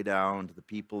all the way down to the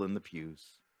people in the pews.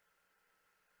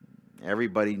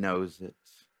 Everybody knows it.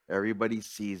 Everybody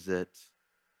sees it.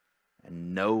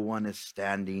 And no one is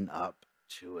standing up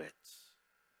to it.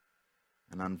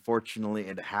 And unfortunately,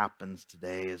 it happens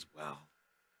today as well.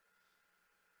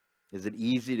 Is it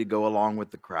easy to go along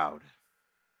with the crowd?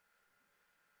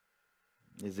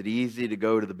 Is it easy to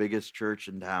go to the biggest church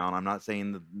in town? I'm not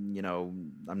saying that,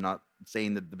 I'm not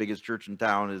saying that the biggest church in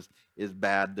town is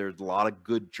bad. There's a lot of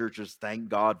good churches. Thank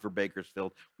God for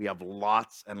Bakersfield. We have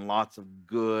lots and lots of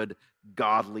good,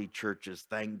 godly churches.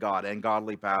 Thank God. And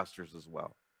godly pastors as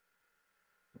well.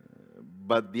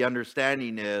 But the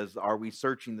understanding is, are we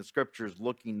searching the scriptures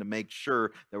looking to make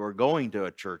sure that we're going to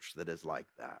a church that is like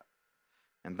that?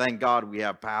 And thank God we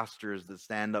have pastors that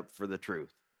stand up for the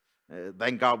truth.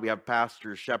 Thank God we have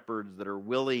pastors, shepherds that are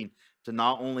willing to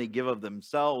not only give of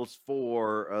themselves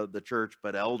for the church,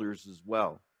 but elders as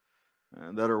well,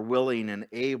 that are willing and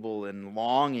able and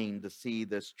longing to see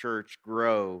this church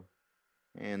grow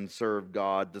and serve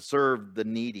God, to serve the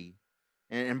needy.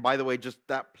 And by the way, just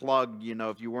that plug,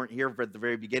 if you weren't here at the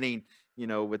very beginning,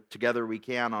 with Together We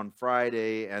Can on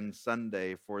Friday and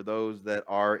Sunday for those that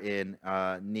are in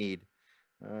need.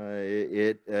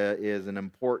 It is an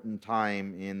important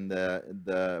time in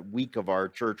the week of our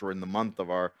church, or in the month of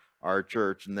our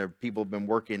church, and there people have been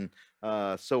working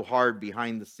so hard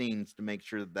behind the scenes to make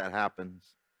sure that happens.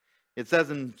 It says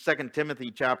in 2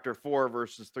 Timothy chapter 4,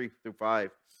 verses 3 through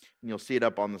 5, and you'll see it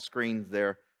up on the screens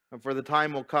there. For the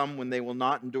time will come when they will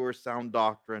not endure sound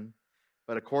doctrine,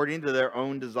 but according to their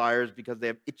own desires, because they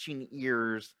have itching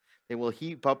ears, they will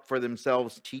heap up for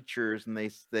themselves teachers, and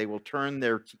they will turn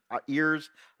their ears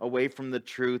away from the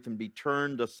truth and be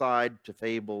turned aside to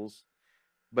fables.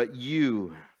 But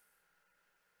you,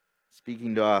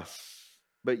 speaking to us,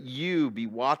 but you be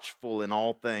watchful in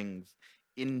all things,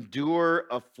 endure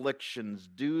afflictions,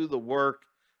 do the work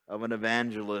of an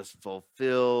evangelist,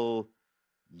 fulfill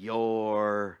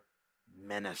your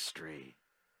ministry.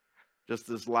 Just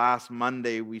this last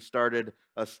Monday, we started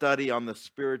a study on the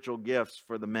spiritual gifts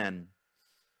for the men.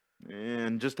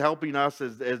 And just helping us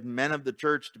as men of the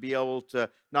church to be able to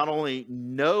not only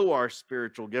know our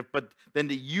spiritual gift, but then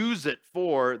to use it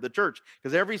for the church.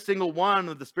 Because every single one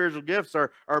of the spiritual gifts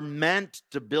are meant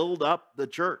to build up the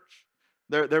church.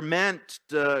 They're meant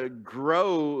to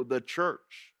grow the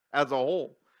church as a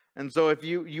whole. And so if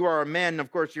you are a man,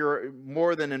 of course, you're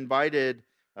more than invited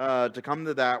to come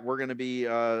to that. We're going to be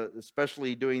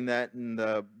especially doing that in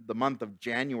the month of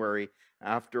January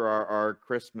after our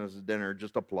Christmas dinner.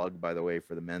 Just a plug, by the way,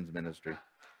 for the men's ministry.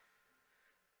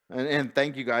 And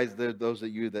thank you guys, those of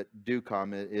you that do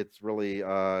come. It's really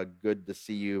good to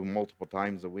see you multiple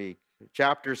times a week.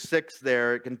 Chapter 6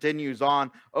 there, it continues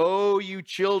on. Oh, you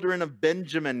children of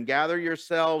Benjamin, gather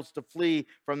yourselves to flee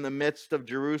from the midst of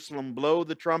Jerusalem. Blow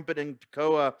the trumpet in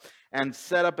Tekoa and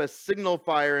set up a signal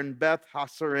fire in Beth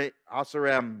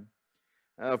Haserem.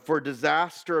 For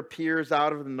disaster appears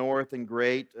out of the north and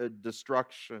great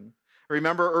destruction.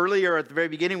 Remember earlier at the very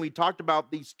beginning, we talked about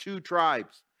these two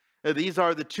tribes. These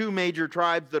are the two major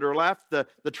tribes that are left.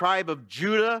 The tribe of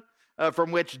Judah,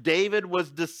 from which David was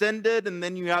descended, and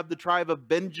then you have the tribe of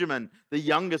Benjamin, the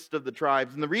youngest of the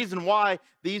tribes. And the reason why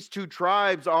these two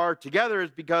tribes are together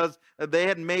is because they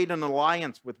had made an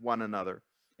alliance with one another.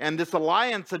 And this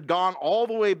alliance had gone all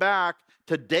the way back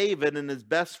to David and his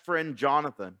best friend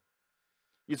Jonathan.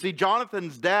 You see,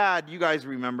 Jonathan's dad, you guys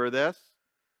remember this,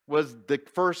 was the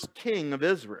first king of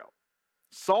Israel,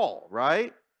 Saul,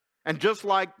 right? And just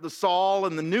like the Saul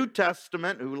in the New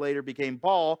Testament, who later became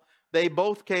Paul, they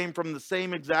both came from the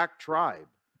same exact tribe,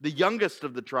 the youngest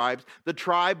of the tribes, the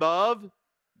tribe of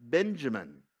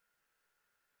Benjamin.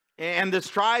 And this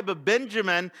tribe of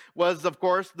Benjamin was, of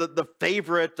course, the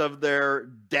favorite of their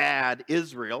dad,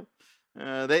 Israel.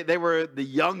 They were the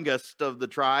youngest of the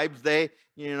tribes. They,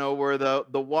 were the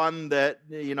one that,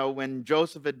 when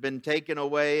Joseph had been taken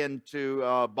away into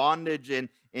bondage in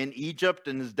Egypt,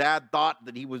 and his dad thought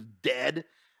that he was dead.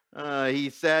 He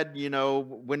said,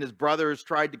 when his brothers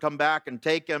tried to come back and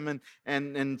take him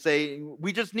and say,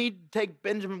 we just need to take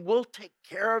Benjamin, we'll take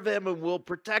care of him and we'll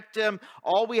protect him.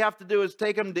 All we have to do is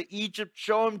take him to Egypt,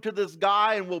 show him to this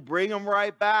guy, and we'll bring him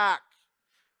right back.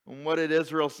 And what did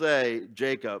Israel say?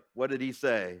 Jacob, what did he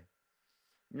say?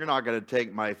 You're not going to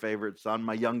take my favorite son,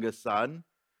 my youngest son.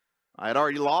 I had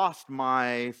already lost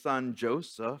my son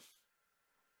Joseph.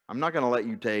 I'm not going to let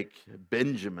you take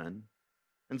Benjamin.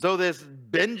 And so this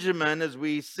Benjamin, as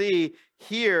we see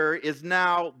here, is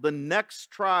now the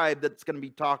next tribe that's going to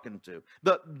be talking to.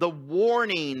 The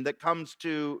warning that comes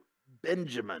to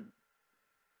Benjamin.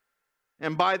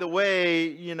 And by the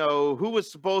way, who was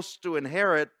supposed to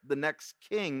inherit the next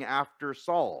king after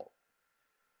Saul?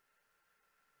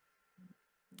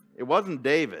 It wasn't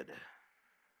David.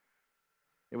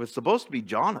 It was supposed to be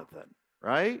Jonathan,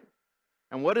 right?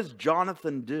 And what does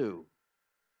Jonathan do?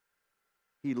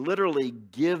 He literally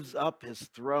gives up his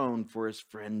throne for his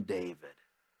friend David.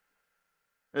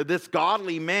 This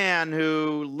godly man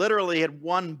who literally had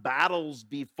won battles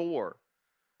before,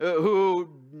 who,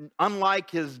 unlike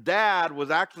his dad,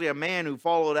 was actually a man who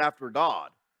followed after God.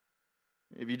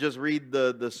 If you just read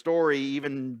the story,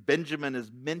 even Benjamin is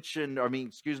mentioned,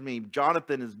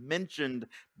 Jonathan is mentioned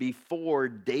before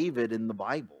David in the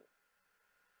Bible.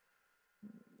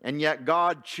 And yet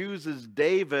God chooses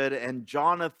David, and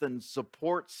Jonathan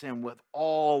supports him with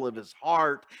all of his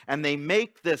heart. And they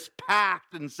make this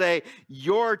pact and say,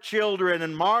 your children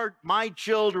and my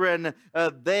children,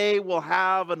 they will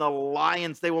have an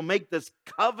alliance. They will make this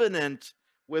covenant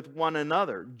with one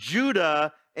another.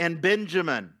 Judah and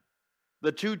Benjamin,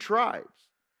 the two tribes.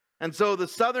 And so the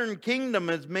southern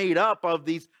kingdom is made up of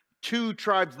these two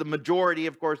tribes. The majority,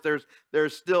 of course, there's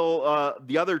still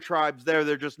the other tribes there.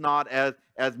 They're just not as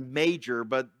major.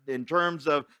 But in terms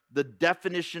of the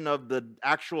definition of the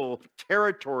actual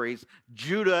territories,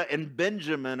 Judah and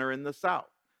Benjamin are in the south.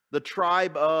 The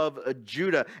tribe of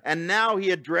Judah. And now he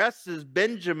addresses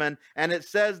Benjamin, and it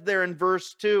says there in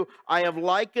verse 2, I have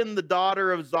likened the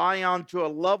daughter of Zion to a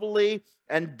lovely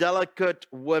and delicate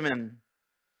woman.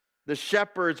 The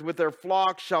shepherds with their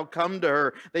flocks shall come to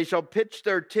her. They shall pitch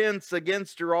their tents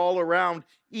against her all around.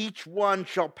 Each one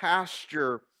shall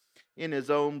pasture in his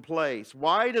own place.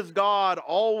 Why does God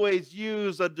always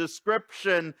use a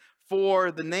description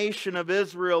for the nation of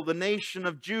Israel, the nation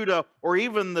of Judah, or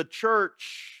even the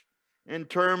church in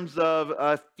terms of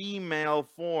a female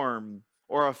form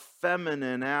or a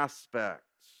feminine aspect?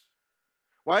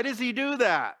 Why does he do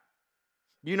that?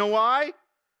 You know why?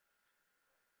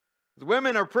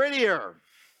 Women are prettier,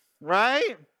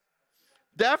 right?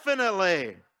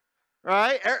 Definitely,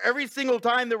 right? Every single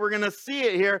time that we're going to see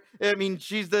it here, I mean,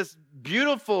 she's this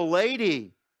beautiful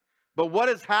lady, but what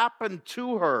has happened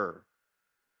to her?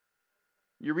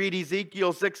 You read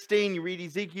Ezekiel 16, you read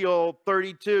Ezekiel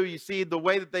 32, you see the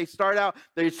way that they start out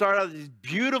as these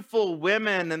beautiful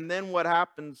women, and then what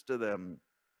happens to them?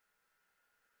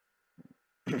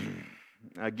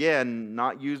 Again,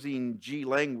 not using G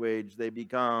language, they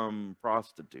become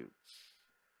prostitutes.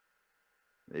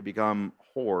 They become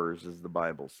whores, as the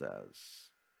Bible says.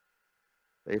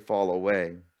 They fall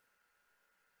away.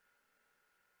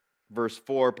 Verse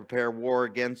 4, prepare war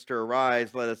against her.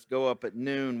 Arise, let us go up at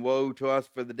noon. Woe to us,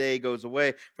 for the day goes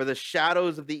away. For the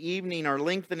shadows of the evening are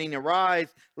lengthening.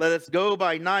 Arise, let us go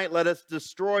by night. Let us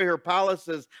destroy her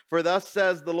palaces. For thus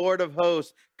says the Lord of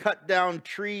hosts, cut down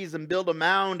trees and build a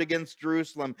mound against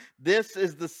Jerusalem. This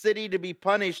is the city to be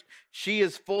punished. She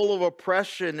is full of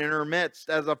oppression in her midst.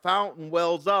 As a fountain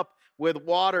wells up with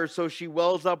water, so she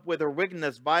wells up with her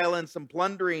wickedness. Violence and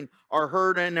plundering are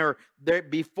heard in her. There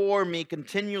before me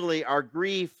continually are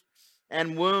grief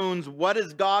and wounds. What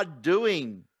is God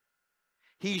doing?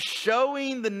 He's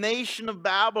showing the nation of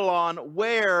Babylon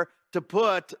where to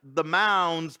put the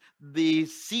mounds, the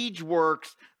siege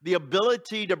works, the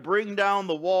ability to bring down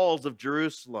the walls of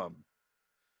Jerusalem.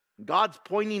 God's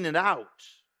pointing it out.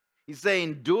 He's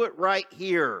saying, do it right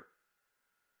here.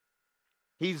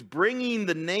 He's bringing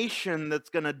the nation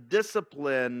that's going to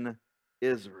discipline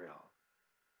Israel.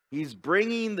 He's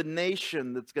bringing the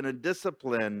nation that's going to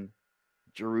discipline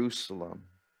Jerusalem.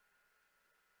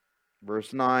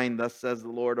 Verse 9, thus says the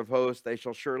Lord of hosts, they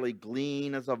shall surely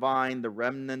glean as a vine, the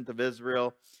remnant of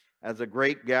Israel, as a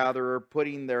grape gatherer,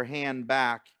 putting their hand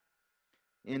back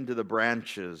into the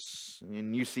branches.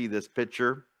 And you see this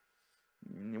picture.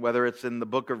 Whether it's in the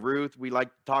book of Ruth, we like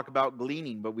to talk about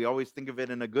gleaning, but we always think of it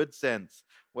in a good sense.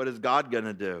 What is God going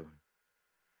to do?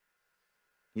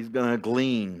 He's going to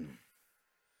glean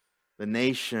the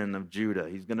nation of Judah.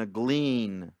 He's going to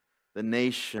glean the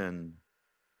nation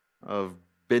of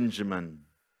Benjamin.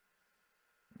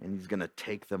 And he's going to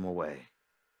take them away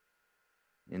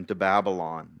into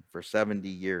Babylon for 70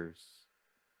 years.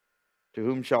 To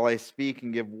whom shall I speak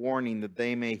and give warning that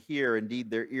they may hear?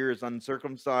 Indeed, their ear is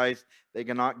uncircumcised. They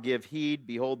cannot give heed.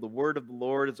 Behold, the word of the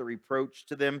Lord is a reproach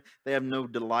to them. They have no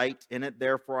delight in it.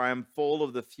 Therefore, I am full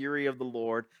of the fury of the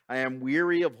Lord. I am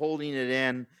weary of holding it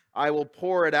in. I will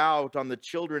pour it out on the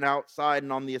children outside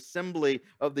and on the assembly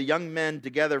of the young men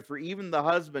together. For even the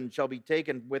husband shall be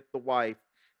taken with the wife,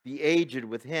 the aged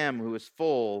with him who is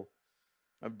full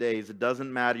of days. It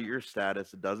doesn't matter your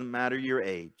status. It doesn't matter your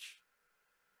age.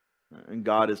 And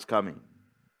God is coming.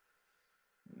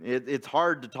 It's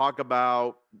hard to talk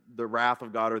about the wrath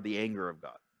of God or the anger of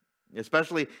God,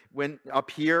 especially when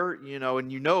up here, and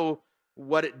you know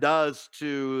what it does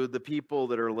to the people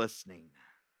that are listening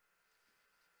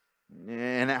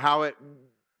and how it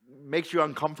makes you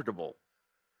uncomfortable.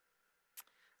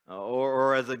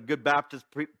 Or as a good Baptist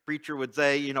preacher would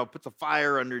say, puts a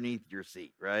fire underneath your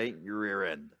seat, right? Your rear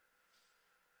end.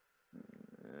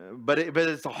 But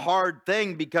it's a hard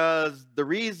thing, because the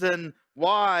reason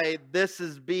why this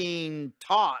is being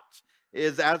taught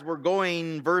is, as we're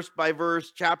going verse by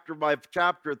verse, chapter by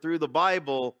chapter through the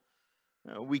Bible,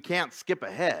 we can't skip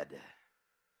ahead,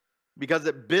 because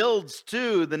it builds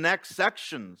to the next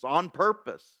sections on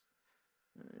purpose.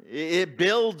 It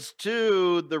builds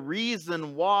to the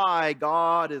reason why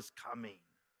God is coming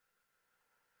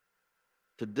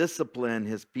to discipline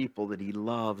his people that he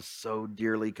loves so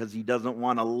dearly, because he doesn't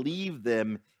want to leave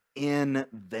them in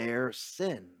their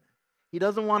sin. He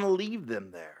doesn't want to leave them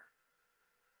there,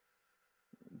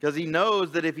 because he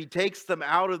knows that if he takes them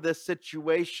out of this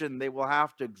situation, they will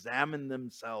have to examine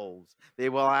themselves. They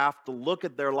will have to look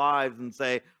at their lives and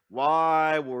say,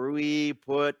 why were we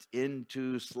put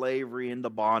into slavery, into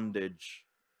bondage?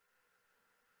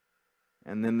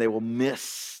 And then they will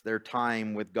miss their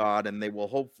time with God, and they will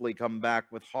hopefully come back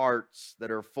with hearts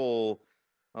that are full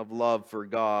of love for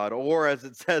God. Or as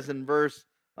it says in verse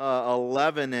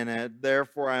 11 in it,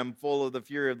 therefore I am full of the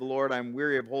fury of the Lord, I'm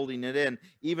weary of holding it in.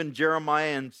 Even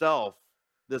Jeremiah himself,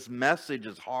 this message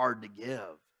is hard to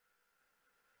give.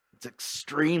 It's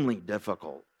extremely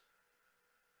difficult.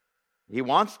 He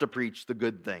wants to preach the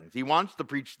good things. He wants to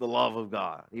preach the love of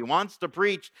God. He wants to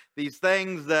preach these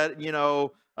things that,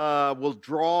 will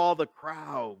draw the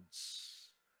crowds.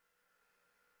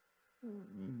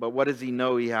 But what does he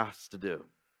know he has to do?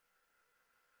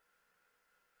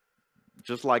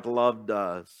 Just like love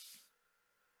does,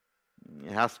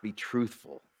 it has to be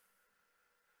truthful.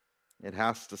 It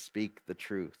has to speak the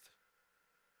truth.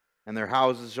 And their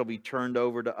houses shall be turned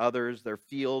over to others, their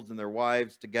fields and their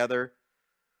wives together.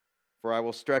 For I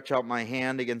will stretch out my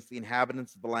hand against the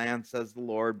inhabitants of the land, says the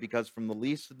Lord, because from the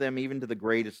least of them even to the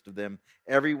greatest of them,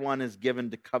 everyone is given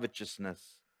to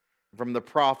covetousness. From the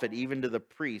prophet even to the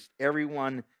priest,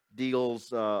 everyone deals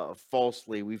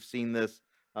falsely. We've seen this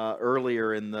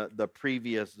earlier in the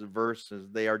previous verses.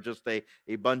 They are just a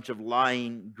bunch of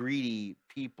lying, greedy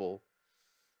people.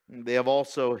 They have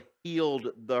also healed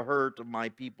the hurt of my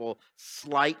people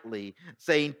slightly,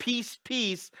 saying, peace,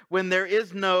 peace, when there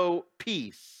is no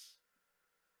peace.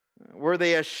 Were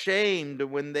they ashamed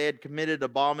when they had committed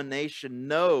abomination?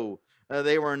 No,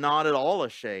 they were not at all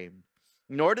ashamed,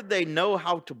 nor did they know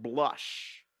how to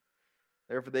blush.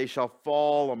 Therefore they shall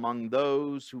fall among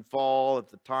those who fall at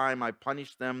the time I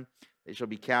punish them. They shall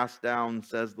be cast down,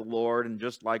 says the Lord. And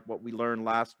just like what we learned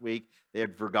last week, they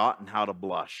had forgotten how to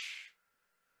blush.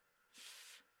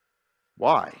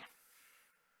 Why?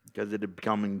 Because it had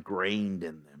become ingrained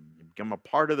in them. It had become a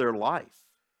part of their life.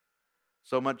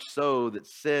 So much so that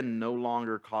sin no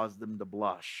longer caused them to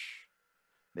blush.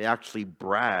 They actually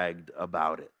bragged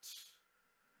about it.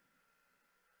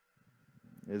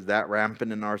 Is that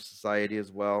rampant in our society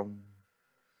as well?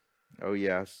 Oh,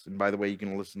 yes. And by the way, you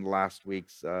can listen to last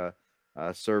week's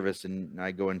service, and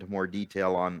I go into more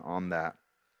detail on that.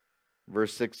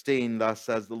 Verse 16, thus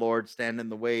says the Lord, stand in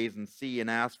the ways and see and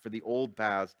ask for the old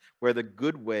paths where the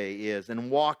good way is, and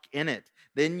walk in it.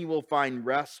 Then you will find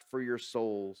rest for your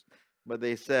souls. But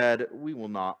they said, we will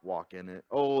not walk in it.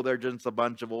 Oh, they're just a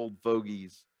bunch of old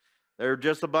fogies. They're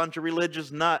just a bunch of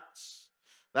religious nuts.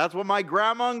 That's what my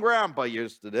grandma and grandpa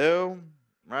used to do,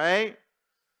 right?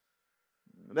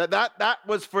 That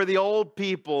was for the old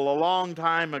people a long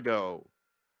time ago.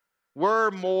 We're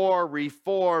more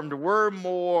reformed. We're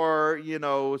more,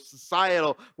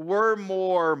 societal. We're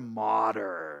more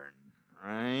modern,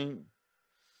 right?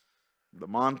 The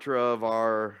mantra of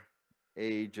our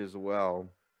age as well.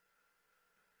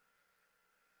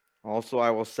 Also, I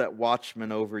will set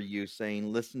watchmen over you,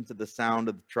 saying, listen to the sound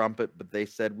of the trumpet. But they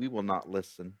said, we will not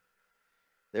listen.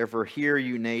 Therefore, hear,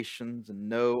 you nations, and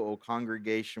know, O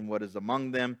congregation, what is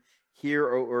among them.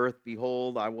 Hear, O earth,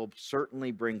 behold, I will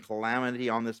certainly bring calamity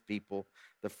on this people,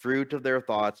 the fruit of their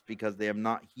thoughts, because they have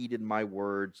not heeded my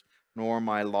words, nor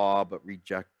my law, but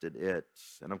rejected it.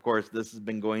 And of course, this has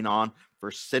been going on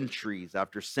for centuries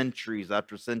after centuries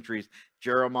after centuries.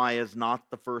 Jeremiah is not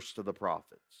the first of the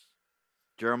prophets.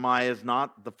 Jeremiah is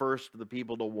not the first of the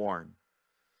people to warn.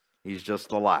 He's just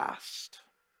the last.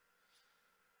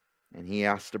 And he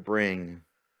has to bring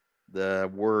the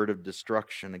word of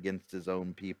destruction against his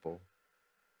own people.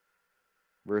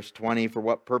 Verse 20, for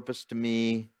what purpose to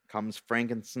me comes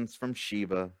frankincense from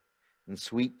Sheba and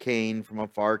sweet cane from a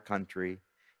far country?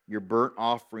 Your burnt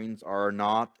offerings are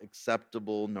not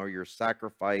acceptable, nor your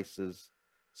sacrifices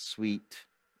sweet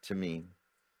to me.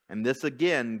 And this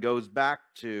again goes back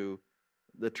to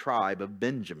the tribe of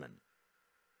Benjamin.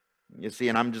 You see,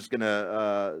 and I'm just going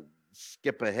to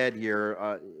skip ahead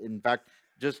here. In fact,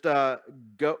 just go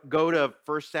to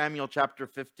 1 Samuel chapter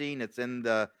 15. It's in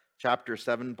the chapter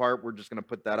 7 part. We're just going to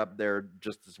put that up there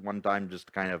just this one time, just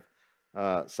to kind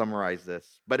of summarize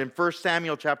this. But in 1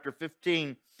 Samuel chapter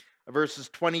 15, verses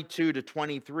 22 to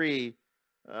 23,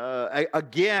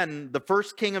 again, the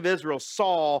first king of Israel,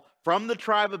 Saul, from the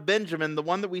tribe of Benjamin, the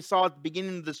one that we saw at the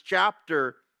beginning of this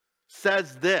chapter,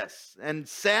 says this. And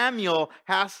Samuel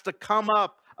has to come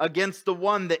up against the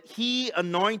one that he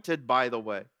anointed, by the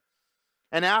way.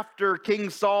 And after King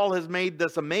Saul has made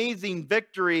this amazing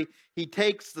victory, he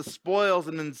takes the spoils,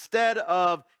 and instead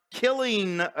of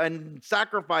killing and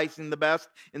sacrificing the best,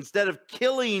 instead of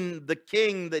killing the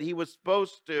king that he was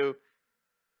supposed to,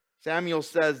 Samuel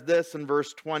says this in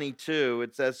verse 22.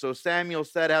 It says, "So Samuel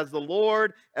said, has the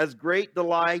Lord as great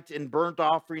delight in burnt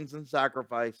offerings and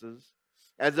sacrifices,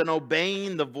 as in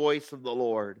obeying the voice of the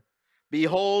Lord?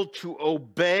 Behold, to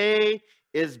obey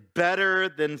is better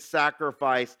than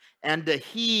sacrifice, and to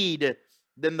heed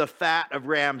than the fat of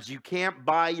rams." You can't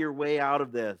buy your way out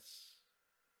of this.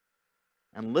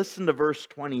 And listen to verse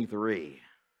 23.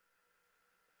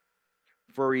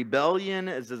 "For rebellion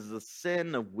is as the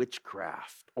sin of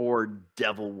witchcraft or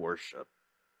devil worship,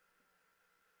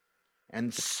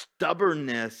 and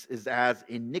stubbornness is as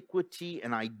iniquity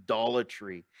and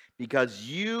idolatry. Because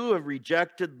you have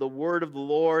rejected the word of the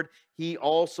Lord, he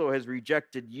also has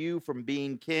rejected you from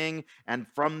being king. And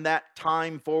from that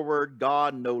time forward,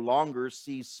 God no longer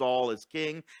sees Saul as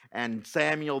king." And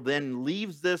Samuel then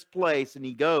leaves this place, and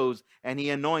he goes and he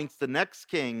anoints the next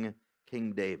king,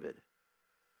 King David,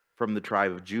 from the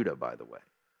tribe of Judah, by the way.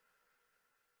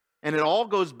 And it all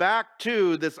goes back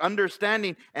to this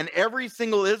understanding, and every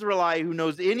single Israelite who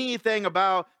knows anything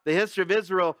about the history of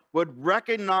Israel would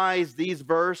recognize these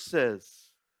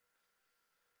verses.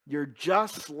 You're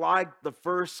just like the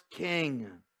first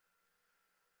king.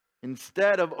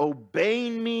 Instead of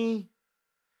obeying me,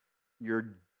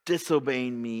 you're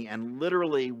disobeying me and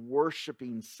literally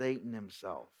worshiping Satan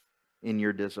himself in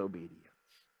your disobedience.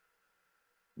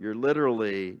 You're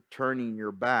literally turning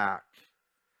your back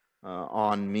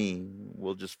on me.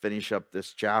 We'll just finish up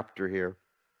this chapter here.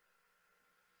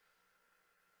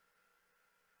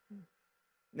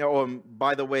 Now,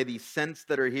 by the way, these scents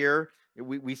that are here,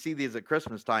 we see these at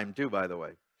Christmas time too, by the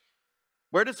way.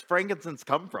 Where does frankincense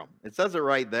come from? It says it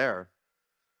right there.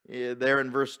 There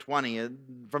in verse 20.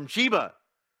 From Sheba,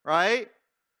 right?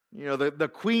 You know, the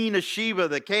queen of Sheba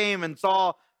that came and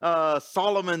saw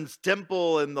Solomon's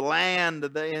temple and the land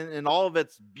in all of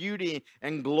its beauty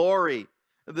and glory.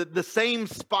 The same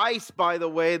spice, by the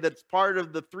way, that's part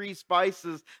of the 3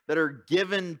 spices that are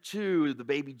given to the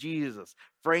baby Jesus: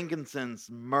 frankincense,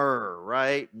 myrrh,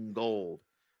 right, and gold.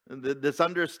 And this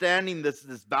understanding, this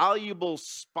valuable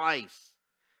spice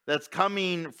that's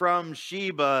coming from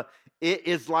Sheba, it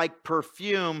is like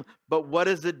perfume, but what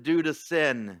does it do to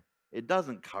sin? It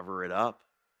doesn't cover it up.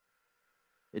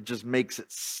 It just makes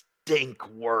it stink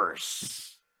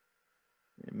worse.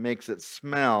 It makes it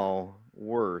smell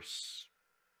worse.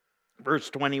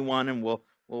 Verse 21, and we'll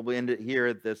end it here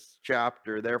at this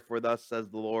chapter. "Therefore, thus says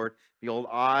the Lord, behold,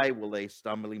 I will lay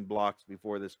stumbling blocks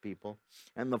before this people,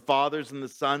 and the fathers and the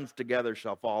sons together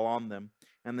shall fall on them,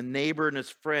 and the neighbor and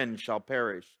his friend shall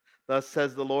perish. Thus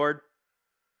says the Lord,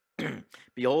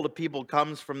 behold, a people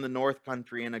comes from the north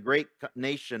country, and a great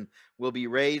nation will be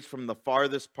raised from the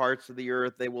farthest parts of the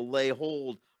earth. They will lay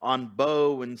hold on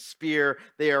bow and spear.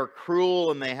 They are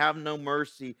cruel and they have no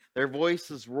mercy. Their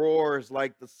voices roars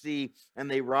like the sea,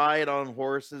 and they ride on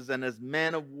horses, and as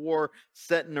men of war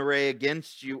set in array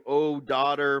against you, O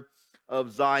daughter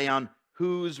of Zion."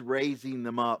 Who's raising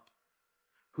them up?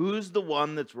 Who's the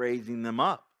one that's raising them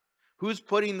up? Who's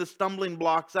putting the stumbling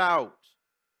blocks out?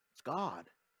 It's God.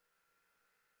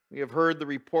 We have heard the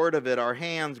report of it. Our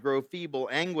hands grow feeble.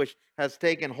 Anguish has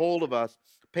taken hold of us.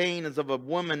 Pain is of a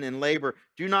woman in labor.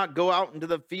 Do not go out into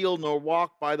the field, nor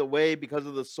walk by the way, because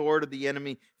of the sword of the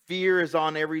enemy. Fear is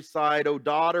on every side. O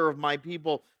daughter of my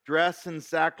people, dress in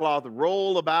sackcloth,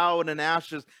 roll about in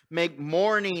ashes, make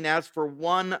mourning as for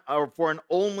one or for an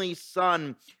only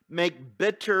son. Make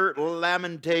bitter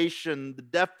lamentation. The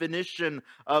definition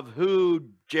of who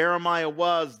Jeremiah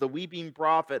was, the weeping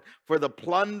prophet. For the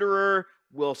plunderer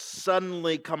will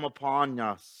suddenly come upon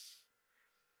us.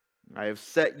 I have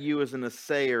set you as an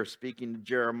assayer, speaking to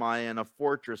Jeremiah, in a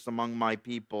fortress among my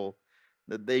people,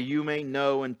 that you may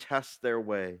know and test their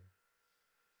way.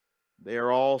 They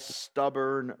are all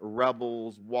stubborn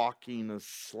rebels, walking as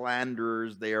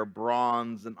slanderers. They are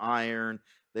bronze and iron.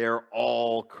 They are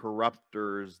all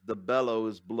corrupters. The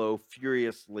bellows blow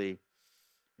furiously,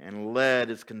 and lead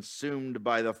is consumed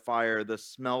by the fire. The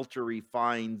smelter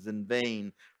refines in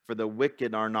vain, for the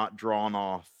wicked are not drawn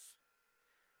off.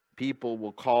 People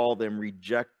will call them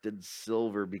rejected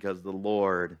silver, because the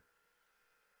Lord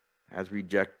has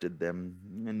rejected them.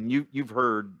 And you've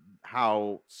heard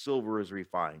how silver is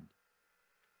refined.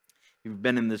 You've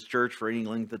been in this church for any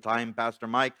length of time. Pastor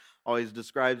Mike always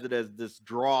describes it as this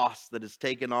dross that is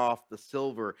taken off the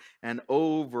silver and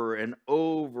over and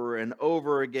over and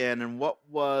over again. And what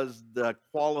was the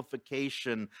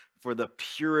qualification for the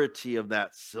purity of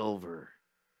that silver?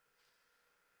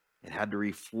 It had to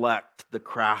reflect the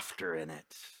crafter in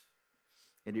it.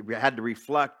 It had to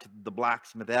reflect the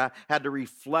blacksmith. It had to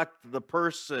reflect the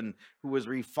person who was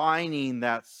refining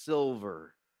that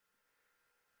silver.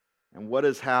 And what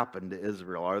has happened to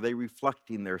Israel? Are they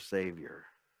reflecting their Savior?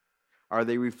 Are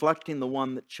they reflecting the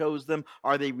one that chose them?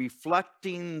 Are they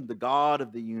reflecting the God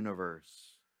of the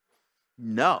universe?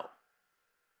 No.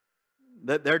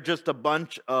 That they're just a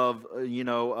bunch of,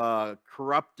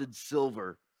 corrupted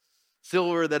silver.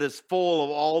 Silver that is full of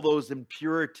all those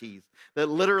impurities, that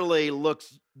literally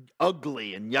looks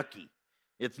ugly and yucky.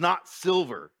 It's not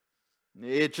silver.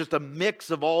 It's just a mix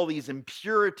of all these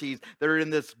impurities that are in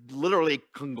this literally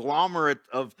conglomerate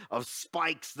of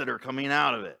spikes that are coming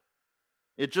out of it.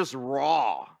 It's just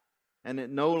raw, and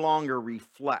it no longer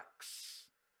reflects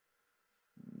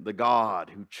the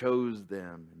God who chose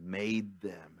them and made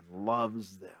them and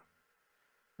loves them.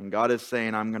 And God is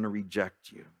saying, I'm going to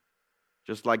reject you.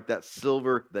 Just like that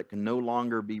silver that can no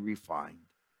longer be refined.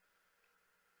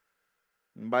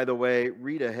 And by the way,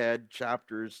 read ahead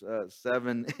chapters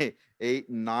 7, 8,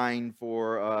 and 9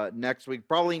 for next week.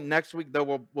 Probably next week,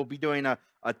 though, we'll be doing a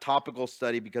topical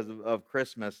study because of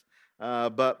Christmas.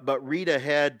 But read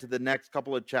ahead to the next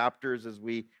couple of chapters as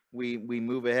we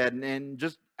move ahead. And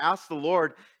just ask the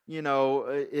Lord,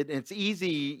 it's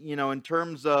easy, in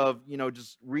terms of,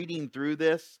 just reading through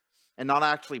this and not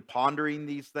actually pondering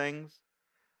these things.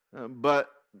 But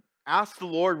ask the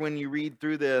Lord when you read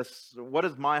through this, what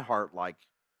is my heart like?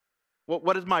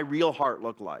 What does my real heart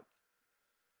look like?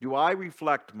 Do I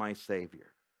reflect my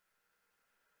Savior?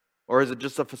 Or is it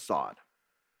just a facade?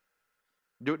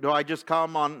 Do I just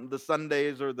come on the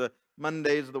Sundays or the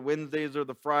Mondays or the Wednesdays or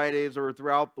the Fridays or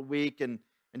throughout the week and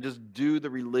just do the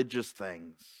religious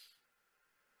things?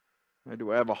 Or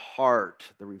do I have a heart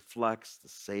that reflects the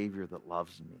Savior that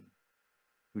loves me,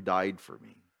 who died for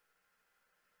me?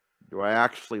 Do I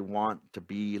actually want to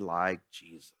be like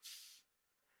Jesus?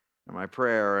 And my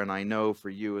prayer, and I know for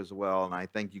you as well, and I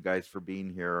thank you guys for being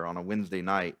here on a Wednesday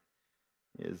night,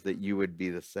 is that you would be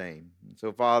the same. And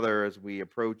so, Father, as we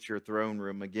approach your throne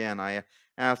room again, I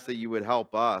ask that you would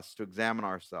help us to examine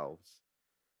ourselves.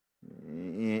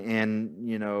 And,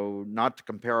 not to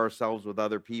compare ourselves with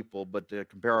other people, but to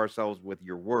compare ourselves with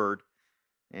your word.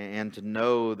 And to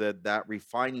know that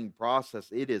refining process,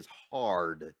 it is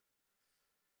hard.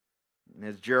 And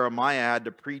as Jeremiah had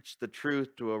to preach the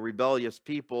truth to a rebellious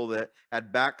people that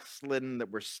had backslidden,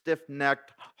 that were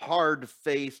stiff-necked,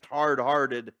 hard-faced,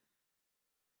 hard-hearted,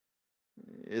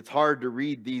 it's hard to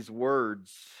read these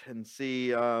words and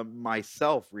see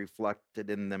myself reflected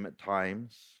in them at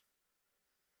times.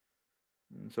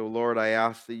 And so, Lord, I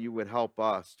ask that you would help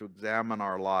us to examine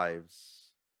our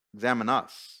lives, examine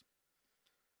us.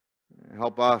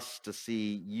 Help us to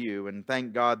see you, and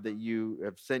thank God that you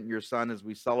have sent your Son as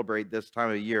we celebrate this time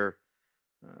of year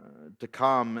to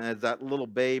come as that little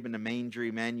babe in a manger,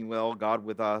 Emmanuel, God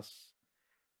with us,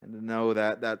 and to know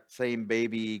that that same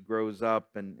baby grows up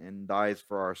and dies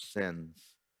for our sins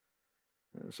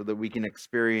so that we can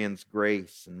experience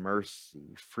grace and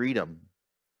mercy, freedom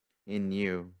in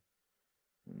you.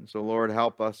 And so, Lord,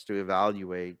 help us to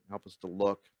evaluate, help us to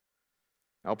look.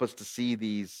 Help us to see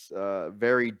these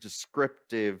very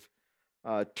descriptive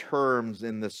terms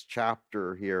in this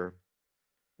chapter here,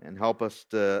 and help us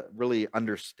to really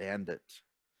understand it,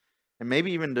 and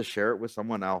maybe even to share it with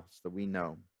someone else that we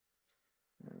know.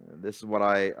 This is what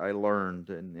I learned,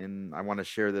 and I want to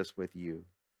share this with you.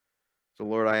 So,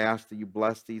 Lord, I ask that you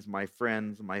bless these, my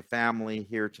friends, my family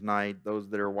here tonight, those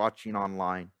that are watching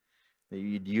online, that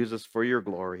you'd use us for your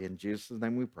glory. In Jesus'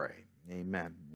 name we pray. Amen.